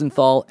 The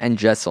Rosenthal and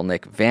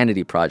Jeselnik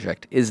Vanity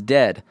Project is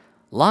dead.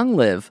 Long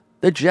live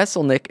the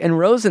Jeselnik and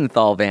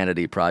Rosenthal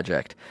Vanity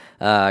Project.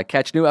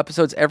 Catch new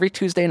episodes every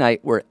Tuesday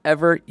night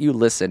wherever you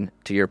listen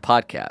to your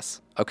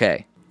podcasts.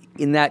 Okay,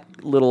 in that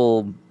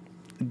little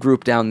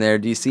group down there,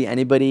 do you see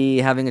anybody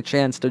having a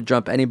chance to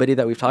jump anybody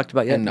that we've talked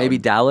about yet? No. Maybe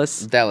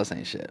Dallas? Dallas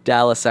ain't shit.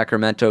 Dallas,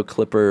 Sacramento,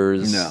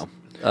 Clippers. No.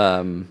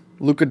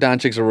 Luka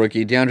Doncic's a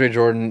rookie. DeAndre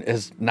Jordan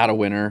is not a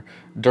winner.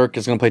 Dirk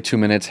is going to play 2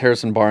 minutes.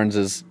 Harrison Barnes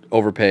is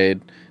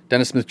overpaid.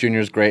 Dennis Smith Jr.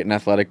 is great and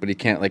athletic, but he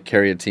can't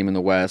carry a team in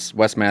the West.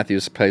 Wes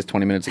Matthews plays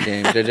 20 minutes a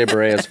game. JJ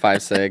Barea is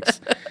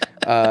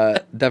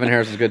 5'6". Devin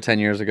Harris was good 10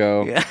 years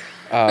ago. Yeah.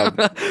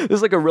 This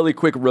is like a really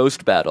quick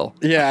roast battle.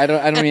 Yeah, I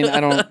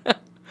don't.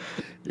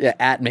 Yeah,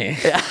 at me.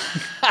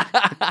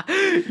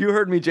 You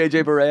heard me,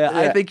 JJ Barea. Yeah.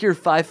 I think you're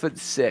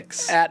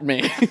 5'6". At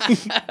me.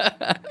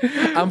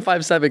 I'm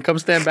 5'7". Come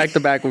stand back to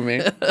back with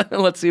me.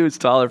 Let's see who's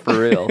taller for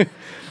real.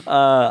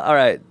 All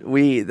right,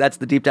 that's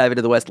the deep dive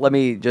into the West.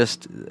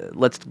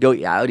 Let's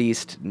go out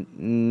east,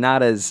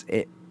 not as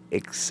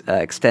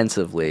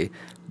extensively,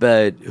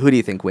 but who do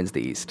you think wins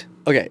the East?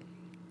 Okay,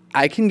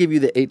 I can give you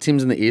the 8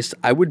 teams in the East.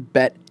 I would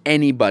bet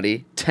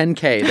anybody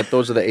 $10K that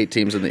those are the 8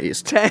 teams in the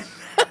East.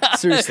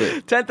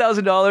 Seriously.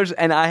 $10,000,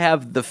 and I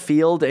have the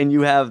field, and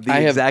you have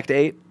the exact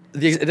 8? It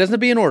doesn't have to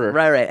be in order.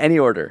 Right. Any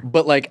order.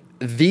 But, like,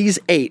 these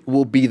 8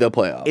 will be the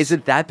playoffs. Is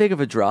it that big of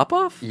a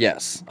drop-off?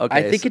 Yes. Okay,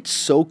 I think it's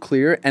so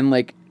clear, and,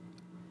 like,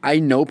 I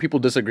know people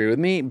disagree with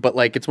me, but,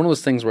 like, it's one of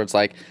those things where it's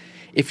like,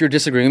 if you're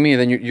disagreeing with me,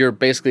 then you're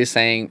basically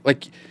saying,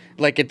 like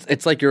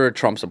it's like you're a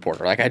Trump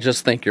supporter. Like, I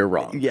just think you're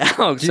wrong. Yeah.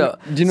 Do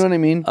you know what I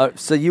mean?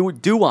 So you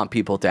do want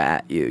people to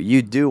at you.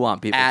 You do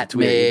want people At to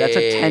tweet me. you.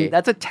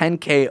 That's a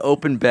 10K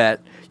open bet.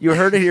 You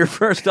heard it here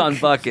first on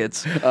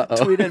Buckets.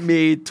 Tweet at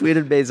me, tweet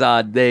at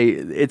Behzad.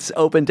 It's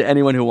open to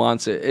anyone who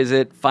wants it. Is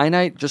it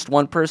finite, just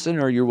one person,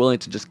 or you're willing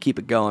to just keep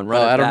it going?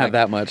 Run it I don't back? have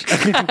that much.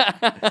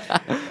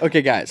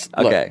 Okay, guys.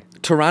 Okay.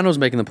 Look, Toronto's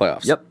making the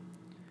playoffs. Yep.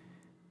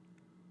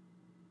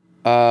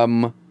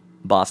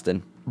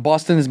 Boston.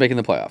 Boston is making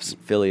the playoffs.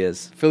 Philly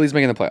is. Philly's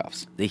making the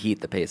playoffs. The Heat,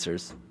 the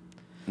Pacers.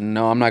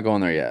 No, I'm not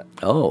going there yet.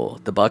 Oh,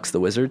 the Bucks, the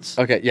Wizards.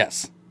 Okay,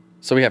 yes.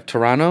 So we have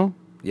Toronto.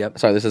 Yep.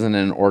 Sorry, this isn't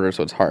in order,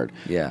 so it's hard.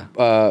 Yeah.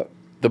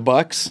 The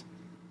Bucks,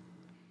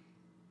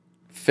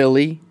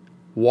 Philly,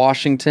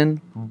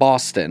 Washington,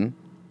 Boston.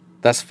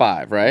 That's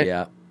 5, right?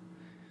 Yeah.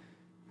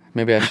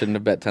 Maybe I shouldn't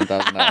have bet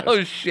 $10,000.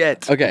 Oh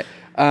shit. Okay.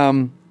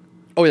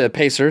 The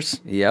Pacers.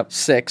 Yep.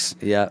 6.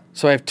 Yep.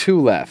 So I have 2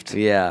 left.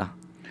 Yeah.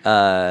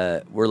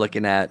 We're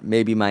looking at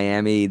maybe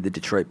Miami, the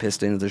Detroit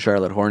Pistons, the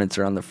Charlotte Hornets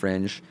are on the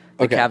fringe.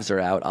 The Okay. Cavs are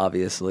out,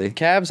 obviously.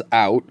 Cavs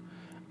out.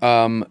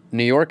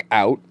 New York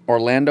out.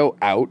 Orlando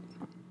out.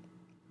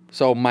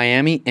 So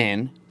Miami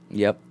in.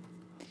 Yep.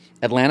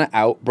 Atlanta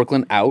out.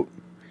 Brooklyn out.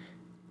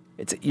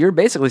 You're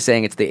basically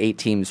saying it's the 8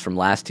 teams from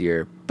last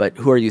year, but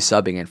who are you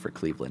subbing in for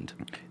Cleveland?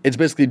 It's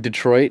basically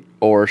Detroit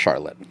or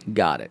Charlotte.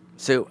 Got it.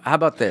 So how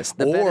about this?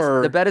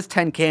 The bet is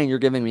 10K, and you're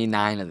giving me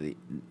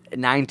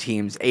 9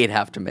 teams. 8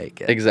 have to make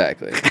it.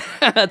 Exactly.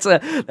 That's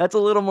a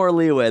little more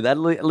leeway. That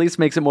at least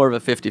makes it more of a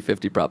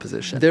 50-50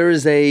 proposition. There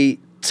is a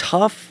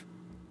tough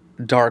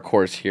dark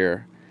horse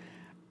here.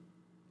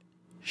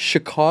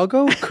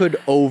 Chicago could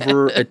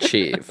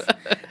overachieve.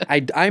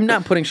 I'm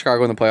not putting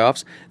Chicago in the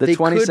playoffs. The They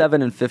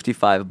 27 and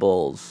 55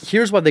 Bulls.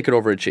 Here's why they could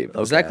overachieve.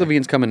 Okay. Zach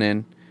LaVine's coming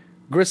in.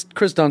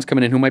 Chris Dunn's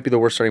coming in, who might be the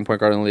worst starting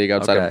point guard in the league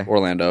outside of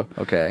Orlando.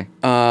 Okay.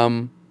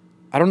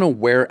 I don't know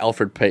where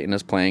Alfred Payton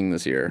is playing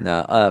this year.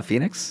 No,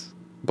 Phoenix?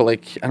 But,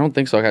 like, I don't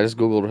think so. I just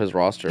Googled his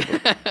roster,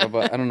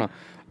 but I don't know.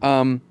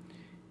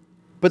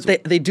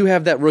 But they do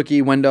have that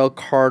rookie, Wendell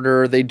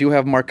Carter. They do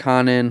have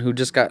Markkanen, who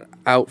just got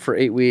out for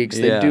 8 weeks.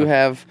 Yeah. They do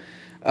have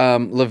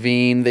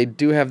Levine. They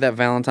do have that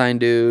Valentine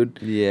dude.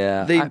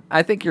 Yeah.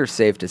 I think you're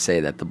safe to say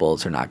that the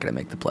Bulls are not going to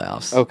make the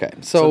playoffs. Okay.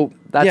 So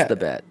that's the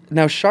bet.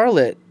 Now,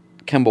 Charlotte,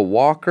 Kemba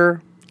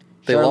Walker.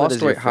 They Charlotte lost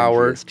is your Dwight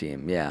Howard. fringiest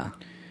team. Yeah.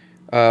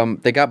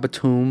 They got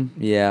Batum.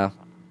 Yeah.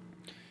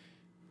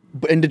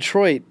 In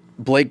Detroit,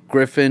 Blake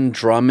Griffin,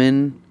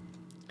 Drummond.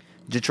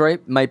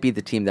 Detroit might be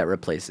the team that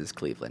replaces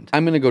Cleveland.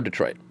 I'm going to go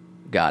Detroit.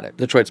 Got it.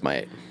 Detroit's my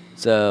 8.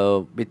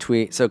 So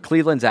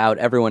Cleveland's out,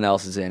 everyone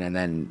else is in, and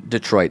then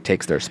Detroit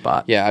takes their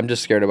spot. Yeah, I'm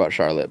just scared about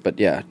Charlotte, but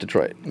yeah,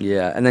 Detroit.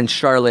 Yeah, and then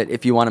Charlotte,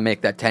 if you want to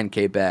make that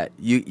 10K bet,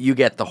 you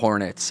get the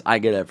Hornets, I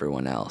get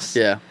everyone else.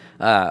 Yeah.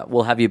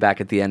 We'll have you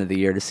back at the end of the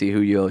year to see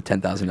who you owe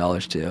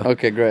 $10,000 to.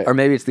 Okay, great. Or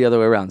maybe it's the other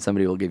way around.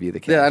 Somebody will give you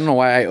the cash. Yeah, I don't know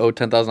why I owe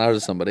 $10,000 to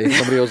somebody.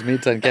 Somebody owes me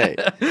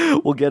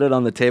 $10K. We'll get it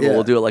on the table. Yeah.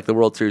 We'll do it like the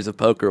World Series of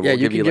Poker. Yeah, We'll you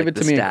give can you give like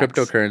it to me stacks. in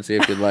cryptocurrency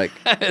if you'd like.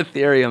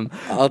 Ethereum,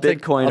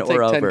 Bitcoin, I'll take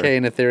or over. $10K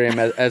in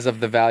Ethereum as of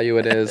the value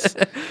it is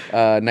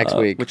next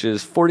week. Which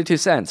is 42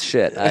 cents.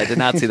 Shit, I did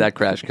not see that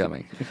crash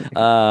coming.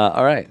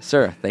 All right,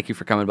 sir, thank you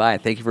for coming by.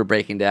 Thank you for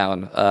breaking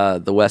down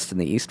the West and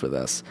the East with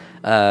us.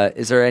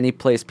 Is there any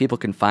place people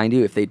can find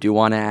you if they do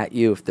want to at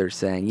you, if they're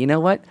saying, you know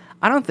what,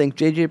 I don't think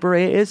JJ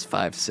Barea is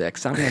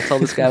 5'6". I'm going to tell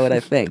this guy what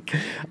I think.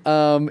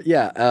 I'm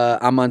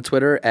on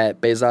Twitter at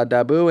Behzad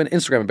Dabu and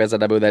Instagram at Behzad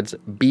Dabu. That's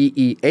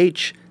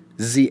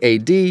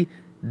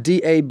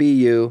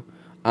BehzadDabu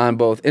on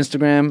both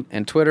Instagram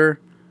and Twitter.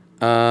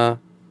 Oh,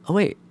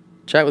 wait.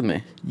 Chat with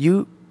me.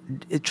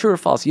 True or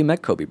false, you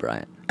met Kobe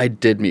Bryant. I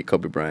did meet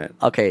Kobe Bryant.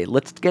 Okay,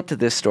 let's get to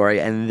this story,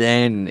 and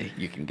then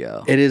you can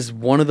go. It is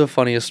one of the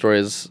funniest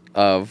stories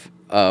of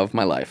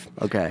my life.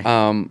 Okay.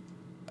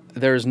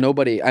 There's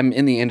nobody. I'm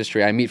in the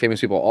industry. I meet famous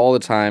people all the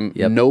time.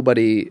 Yep.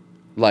 Nobody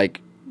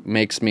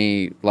makes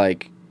me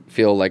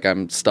feel like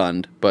I'm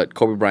stunned, but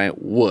Kobe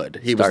Bryant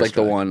would. He was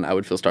the Starstruck. one I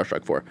would feel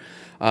starstruck for.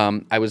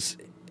 I was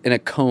in a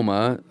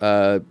coma.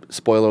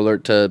 Spoiler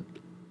alert to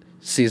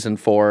season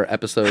 4,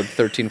 episode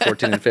 13,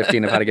 14, and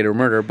 15 of How to Get Away with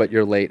Murder, but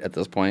you're late at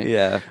this point.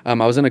 Yeah. I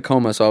was in a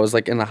coma, so I was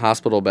in the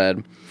hospital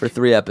bed. For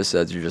 3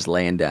 episodes, you're just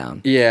laying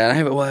down. Yeah, and I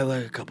have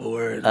a couple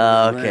words.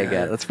 Oh, okay,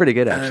 good. That's pretty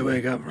good, actually. I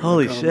wake up from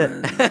Holy a coma.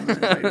 shit.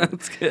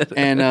 That's good.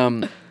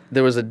 And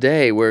there was a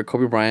day where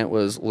Kobe Bryant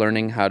was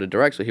learning how to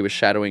direct, so he was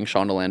shadowing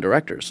Shondaland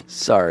directors.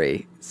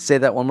 Sorry. Say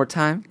that one more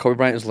time. Kobe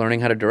Bryant was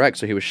learning how to direct,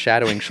 so he was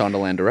shadowing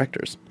Shondaland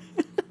directors.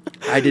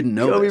 I didn't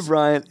know Kobe this.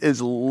 Bryant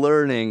is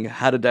learning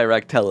how to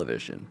direct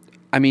television.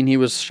 I mean, he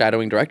was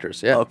shadowing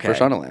directors, for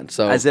Shondaland.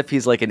 So as if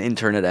he's like an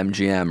intern at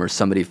MGM or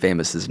somebody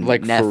famous's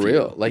nephew. for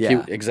real,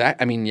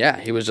 yeah.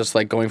 he was just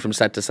going from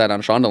set to set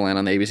on Shondaland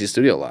on the ABC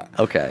studio lot.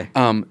 Okay.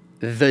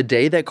 The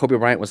day that Kobe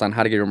Bryant was on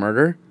How to Get Away with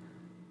Murder,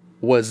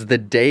 was the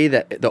day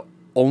that the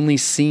only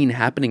scene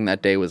happening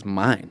that day was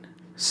mine.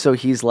 So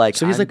he's like,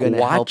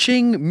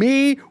 watching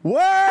me work.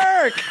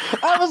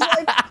 I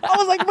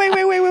was like,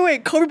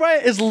 wait. Kobe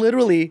Bryant is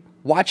literally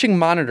watching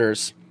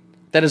monitors.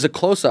 That is a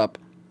close up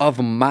of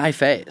my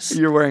face.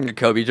 You're wearing a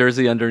Kobe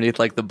jersey underneath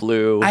like the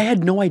blue. I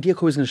had no idea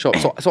Kobe was going to show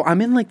up. So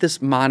I'm in like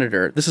this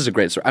monitor. This is a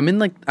great story.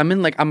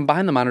 I'm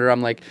behind the monitor.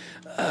 I'm like,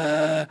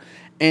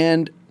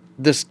 and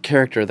this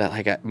character that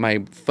like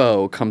my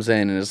foe comes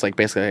in and is like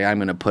basically like, I'm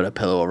going to put a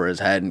pillow over his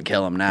head and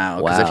kill him now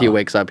because if he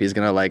wakes up he's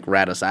going to like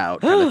rat us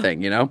out kind of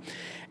thing, you know?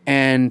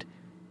 And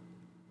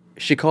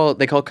they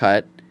call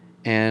cut,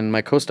 and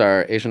my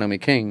co-star Asia Naomi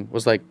King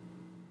was like,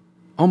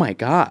 "Oh my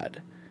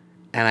god."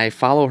 And I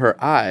follow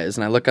her eyes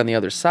and I look on the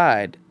other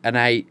side and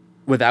I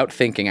without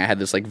thinking I had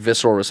this like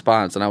visceral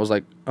response and I was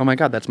like, "Oh my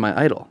god, that's my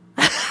idol."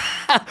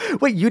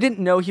 Wait, you didn't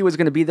know he was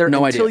going to be there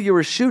until you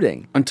were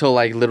shooting? Until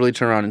I literally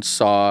turned around and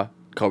saw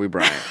Kobe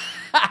Bryant.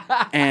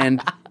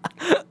 And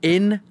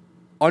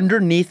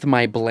underneath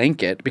my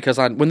blanket, because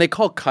when they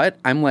call cut,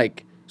 I'm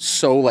like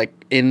so like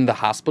in the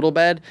hospital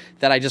bed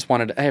that I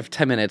have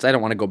 10 minutes. I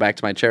don't want to go back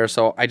to my chair.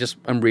 So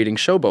I'm reading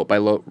Showboat by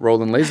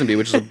Roland Lazenby,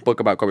 which is a book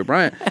about Kobe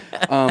Bryant.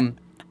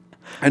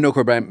 I know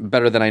Kobe Bryant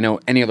better than I know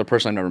any other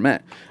person I've never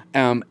met.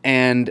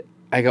 And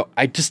I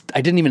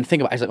didn't even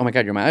think about it. I was like, "Oh my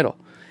God, you're my idol."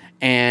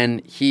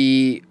 And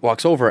he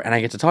walks over and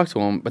I get to talk to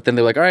him, but then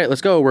they're like, "All right,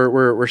 let's go.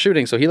 We're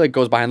shooting." So he like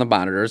goes behind the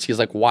monitors. He's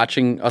like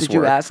watching us work. Did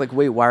you ask like,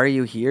 "Wait, why are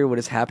you here? What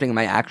is happening? Am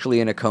I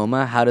actually in a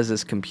coma? How does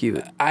this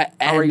compute?" How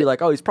are you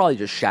like, "Oh, he's probably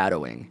just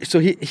shadowing." So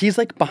he's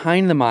like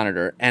behind the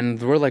monitor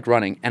and we're like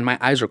running and my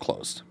eyes are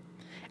closed.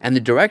 And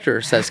the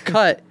director says,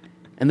 "Cut."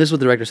 And this is what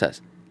the director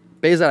says.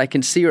 "Behzad, I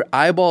can see your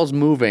eyeballs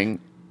moving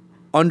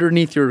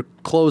underneath your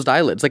closed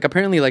eyelids." Like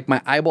apparently like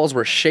my eyeballs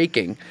were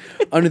shaking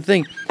under the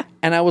thing.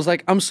 And I was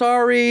like, I'm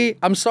sorry.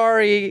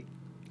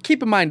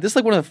 Keep in mind, this is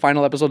like one of the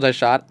final episodes I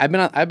shot. I've been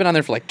on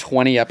there for like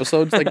 20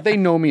 episodes. Like they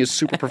know me as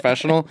super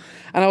professional.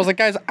 And I was like,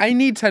 "Guys, I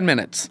need 10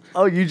 minutes.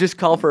 Oh, you just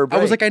call for a break.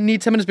 I was like, I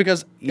need 10 minutes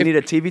because you need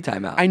a TV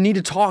timeout. I need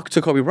to talk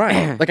to Kobe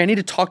Bryant. Like I need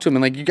to talk to him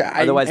and like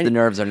otherwise the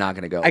nerves are not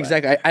going to go away.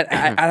 Exactly.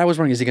 I was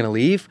wondering, is he going to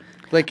leave?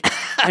 Like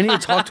I need to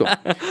talk to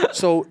him.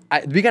 So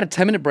we got a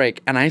 10-minute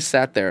break and I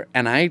sat there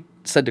and I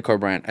said to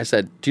Kobe Bryant, I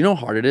said, "Do you know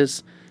how hard it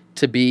is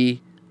to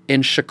be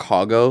in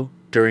Chicago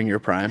during your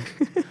prime?"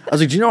 I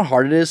was like, "Do you know how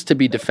hard it is to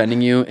be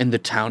defending you in the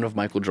town of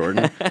Michael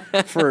Jordan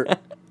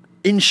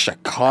in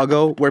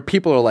Chicago where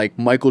people are like,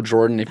 Michael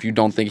Jordan, if you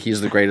don't think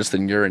he's the greatest,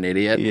 then you're an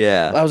idiot."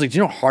 Yeah. I was like, "Do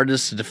you know how hard it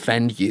is to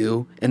defend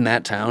you in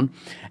that town?"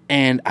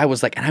 And I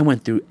was like, and I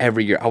went through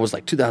every year. I was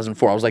like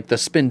 2004. I was like the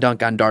spin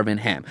dunk on Darvin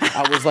Ham.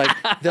 I was like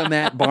the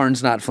Matt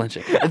Barnes not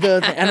flinching.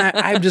 And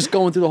I'm just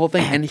going through the whole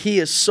thing. And he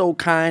is so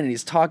kind and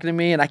he's talking to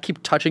me and I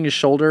keep touching his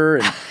shoulder.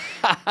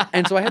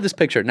 And so I have this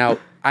picture. Now,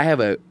 I have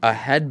a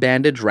head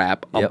bandage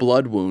wrap, a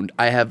blood wound.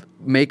 I have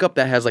makeup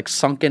that has like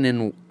sunken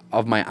in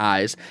of my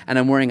eyes, and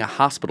I'm wearing a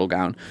hospital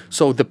gown.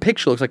 So the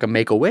picture looks like a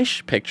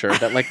Make-A-Wish picture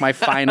that like my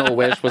final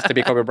wish was to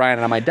be Kobe Bryant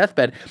on my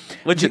deathbed.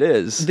 Which it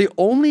is. The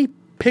only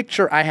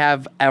picture I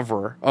have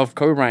ever of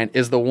Kobe Bryant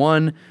is the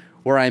one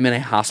where I'm in a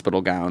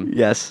hospital gown.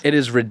 Yes. It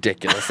is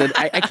ridiculous.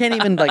 I can't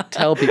even like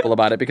tell people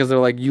about it because they're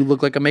like, "You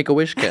look like a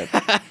Make-A-Wish kid."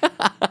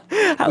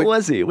 How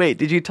was he? Wait,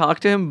 did you talk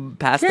to him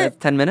past that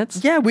 10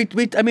 minutes? Yeah, we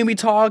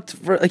talked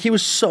for like he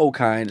was so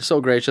kind,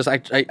 so gracious.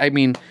 I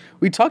mean,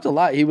 we talked a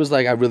lot. He was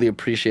like, "I really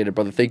appreciate it,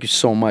 brother. Thank you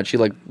so much." He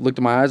like looked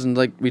in my eyes and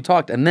like we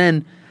talked. And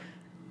then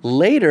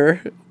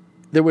later,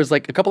 there was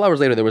like a couple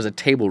hours later, there was a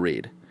table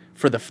read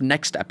for the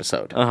next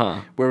episode,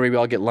 where we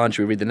all get lunch.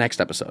 We read the next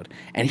episode,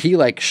 and he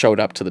like showed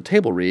up to the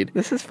table read.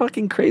 This is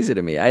fucking crazy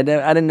to me. I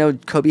didn't know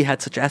Kobe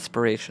had such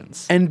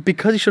aspirations. And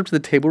because he showed up to the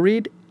table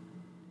read,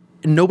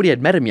 nobody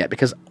had met him yet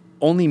because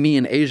only me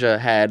and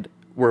Asia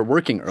were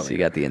working early. So you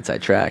got the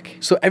inside track.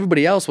 So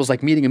everybody else was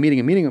like meeting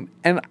him,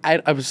 and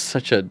I was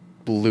such a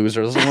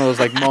loser. This was one of those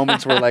like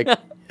moments where like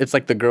it's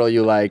like the girl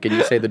you like and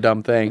you say the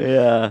dumb thing.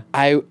 Yeah.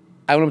 I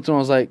went up to him and I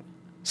was like,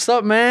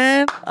 "Sup,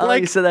 man?" Oh,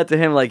 like you said that to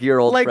him like you're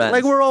old friends.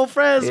 Like we're old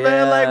friends,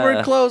 man. Like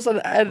we're close.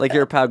 And like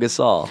you're Pau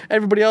Gasol.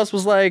 Everybody else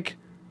was like,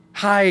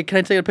 "Hi, can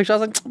I take a picture?" I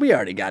was like, "We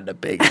already got the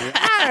picture.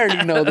 I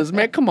already know this,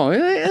 man. Come on,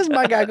 this is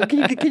my guy.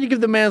 Can you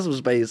give the man some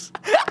space?"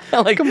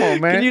 Like, come on,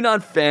 man. Can you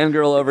not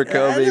fangirl over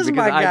Kobe? This is because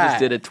my guy. I just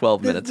did it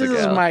 12 minutes ago.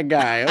 This is my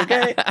guy,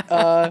 okay?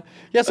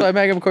 Yeah, so I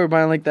met him Kobe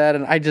Bryant like that,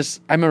 and I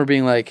remember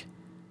being like,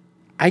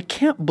 I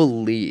can't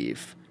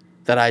believe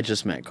that I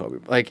just met Kobe.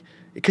 Like,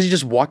 because he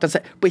just walked on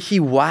set, but he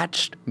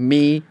watched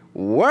me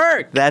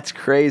work. That's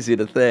crazy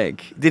to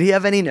think. Did he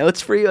have any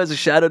notes for you as a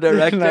shadow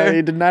director? No,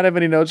 he did not have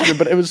any notes for me,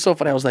 but it was so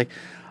funny. I was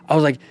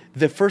like,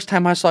 the first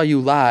time I saw you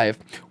live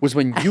was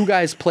when you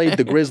guys played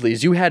the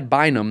Grizzlies. You had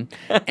Bynum,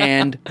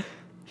 and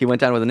he went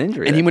down with an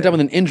injury. And he went down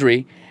with an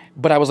injury.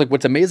 But I was like,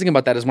 what's amazing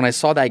about that is when I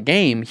saw that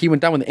game, he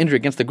went down with an injury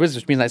against the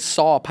Grizzlies, which means I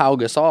saw Pau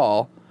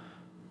Gasol,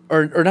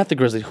 or not the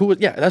Grizzlies.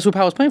 That's who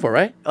Pau was playing for,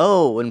 right?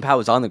 Oh, when Pau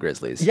was on the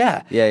Grizzlies.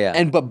 Yeah.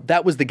 Yeah. But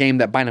that was the game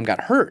that Bynum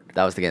got hurt.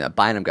 That was the game that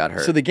Bynum got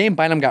hurt. So the game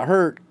Bynum got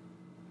hurt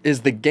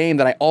is the game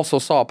that I also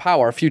saw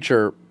Pau, our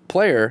future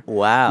player.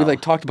 Wow. We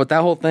like talked about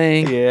that whole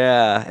thing.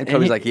 Yeah. And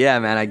Kobe's like, yeah,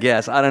 man, I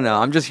guess. I don't know.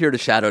 I'm just here to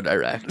shadow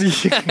direct.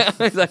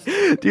 He's like,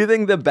 do you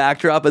think the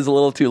backdrop is a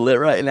little too lit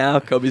right now?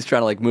 Kobe's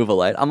trying to like move a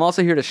light. I'm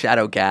also here to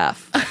shadow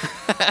gaff.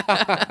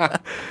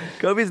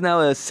 Kobe's now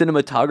a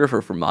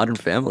cinematographer for Modern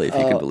Family, if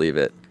you can believe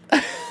it.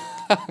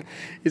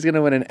 He's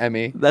gonna win an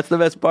Emmy. That's the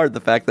best part.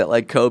 The fact that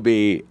like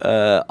Kobe,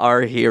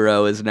 our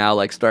hero, is now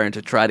like starting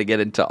to try to get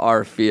into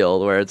our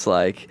field, where it's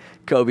like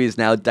Kobe's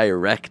now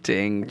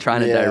directing,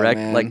 trying to direct.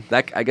 Man. Like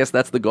that. I guess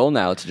that's the goal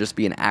now, to just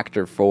be an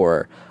actor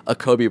for a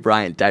Kobe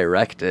Bryant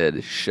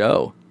directed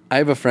show. I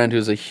have a friend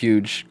who's a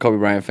huge Kobe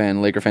Bryant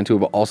fan, Laker fan too,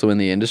 but also in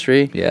the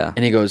industry. Yeah.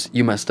 And he goes,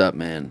 "You messed up,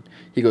 man."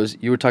 He goes,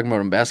 "You were talking about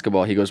him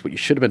basketball." He goes, "What you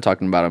should have been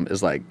talking about him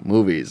is like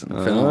movies and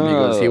film." He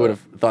goes, "He would have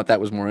thought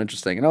that was more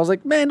interesting." And I was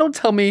like, "Man, don't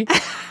tell me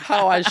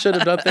how I should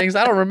have done things.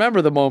 I don't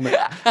remember the moment.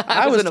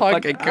 I was in a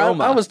fucking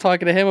coma. I was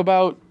talking to him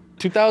about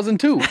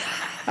 2002.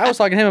 I was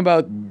talking to him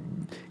about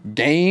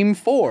Game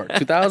 4,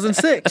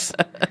 2006."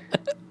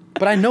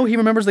 But I know he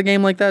remembers the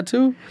game like that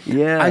too.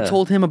 Yeah. I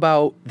told him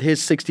about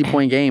his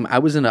 60-point game. I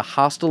was in a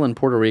hostel in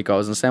Puerto Rico. I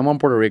was in San Juan,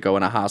 Puerto Rico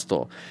in a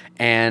hostel.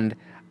 And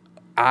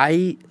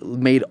I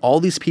made all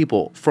these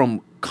people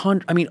from,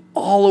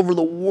 all over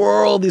the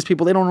world, these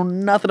people, they don't know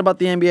nothing about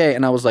the NBA.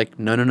 And I was like,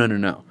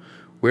 no.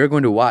 We're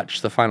going to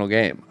watch the final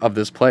game of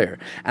this player.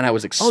 And I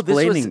was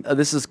explaining.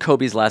 This is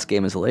Kobe's last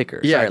game as a Laker.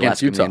 Yeah, Sorry,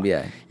 against last game Utah. in the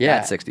NBA. Yeah.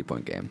 That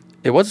 60-point game.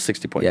 It was a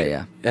 60-point game.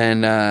 Yeah.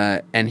 And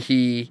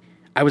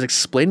I was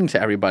explaining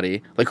to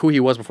everybody like who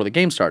he was before the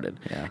game started.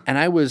 Yeah. And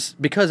I was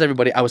telling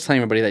everybody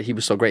that he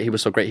was so great, I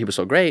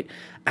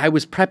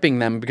was prepping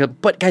them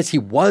but guys, he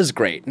was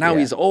great. Now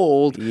he's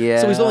old. Yeah.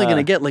 So he's only going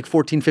to get like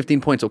 14,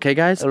 15 points, okay,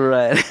 guys?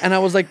 Right. And I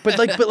was like, but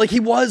he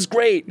was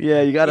great.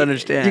 Yeah, you got to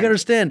understand. You got to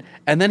understand.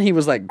 And then he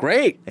was like,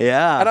 great.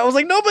 Yeah. And I was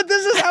like, no, but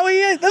this is how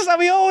he is. This is how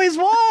he always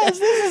was.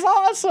 This is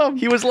awesome.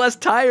 He was less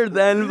tired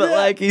then, but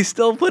like he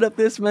still put up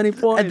this many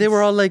points. And they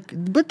were all like,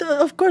 but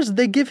of course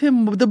they give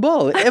him the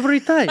ball every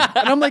time.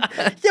 And I'm like,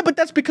 yeah, but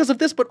that's because of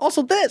this, but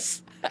also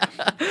this.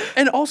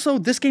 And also,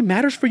 this game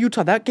matters for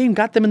Utah. That game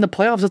got them in the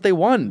playoffs that they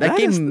won. That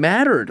game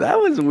mattered. That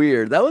was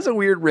weird. That was a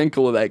weird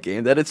wrinkle of that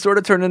game, that it sort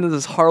of turned into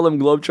this Harlem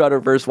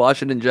Globetrotter versus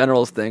Washington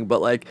Generals thing,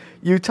 but like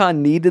Utah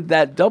needed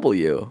that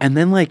W. And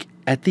then like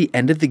at the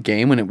end of the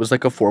game, when it was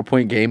like a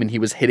 4-point game and he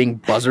was hitting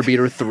buzzer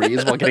beater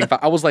threes while getting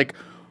fouled, I was like,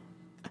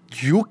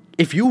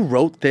 if you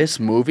wrote this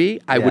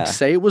movie, I would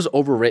say it was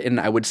overwritten.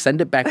 I would send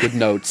it back with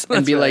notes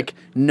and be like,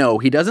 no,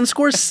 he doesn't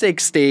score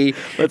 60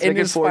 in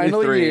his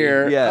final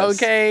year. Yes.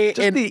 Okay.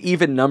 Just the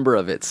even number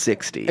of it,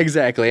 60.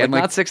 Exactly. Like, And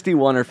like not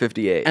 61 or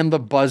 58. and the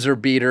buzzer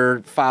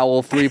beater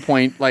foul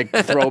 3-point like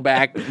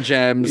throwback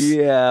gems.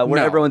 Yeah, where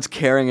No. everyone's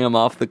carrying him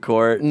off the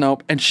court.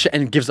 Nope. And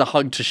gives a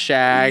hug to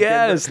Shaq.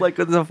 Yes, like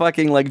with the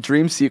fucking like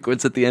dream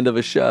sequence at the end of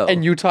a show.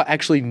 And Utah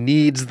actually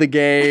needs the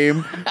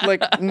game.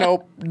 Like,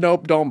 nope,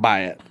 don't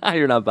buy it.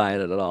 You're not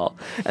buying it at all.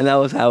 And that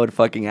was how it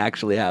fucking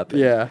actually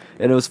happened. Yeah.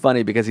 And it was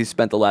funny because he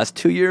spent the last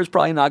 2 years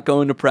probably not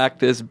going to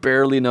practice,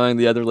 barely knowing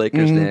the other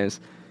Lakers names.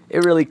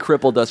 It really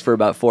crippled us for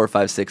about 4,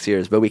 5, 6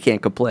 years, but we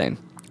can't complain.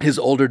 His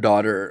older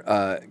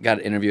daughter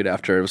got interviewed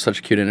after. It was such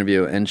a cute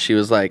interview. And she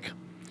was like,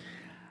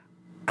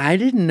 I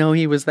didn't know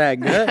he was that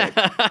good.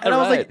 And I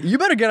was like, you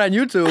better get on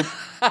YouTube.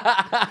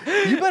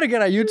 You better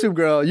get on YouTube,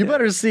 girl. You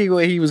better see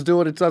what he was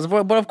doing in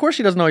 2004. But of course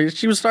she doesn't know.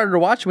 She was starting to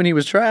watch when he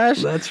was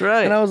trash. That's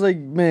right. And I was like,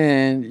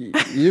 man,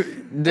 you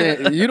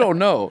don't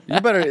know.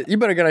 You better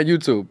get on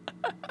YouTube.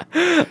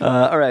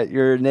 All right,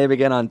 your name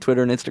again on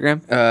Twitter and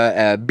Instagram?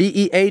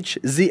 BEHZADDABU.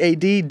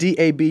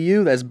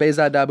 That's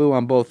Behzad Dabu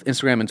on both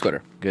Instagram and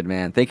Twitter. Good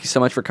man. Thank you so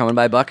much for coming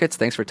by, Buckets.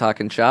 Thanks for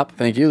talking shop.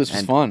 Thank you. This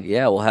was fun.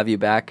 Yeah, we'll have you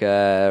back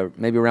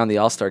maybe around the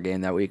All-Star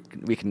game that we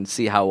can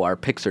see how our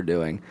picks are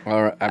doing.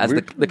 All right. As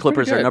the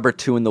Clippers are number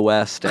 2 in the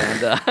West and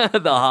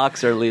the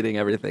Hawks are leading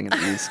everything in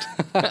the East.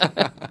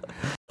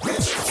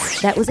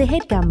 That was a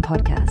HeadGum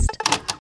podcast.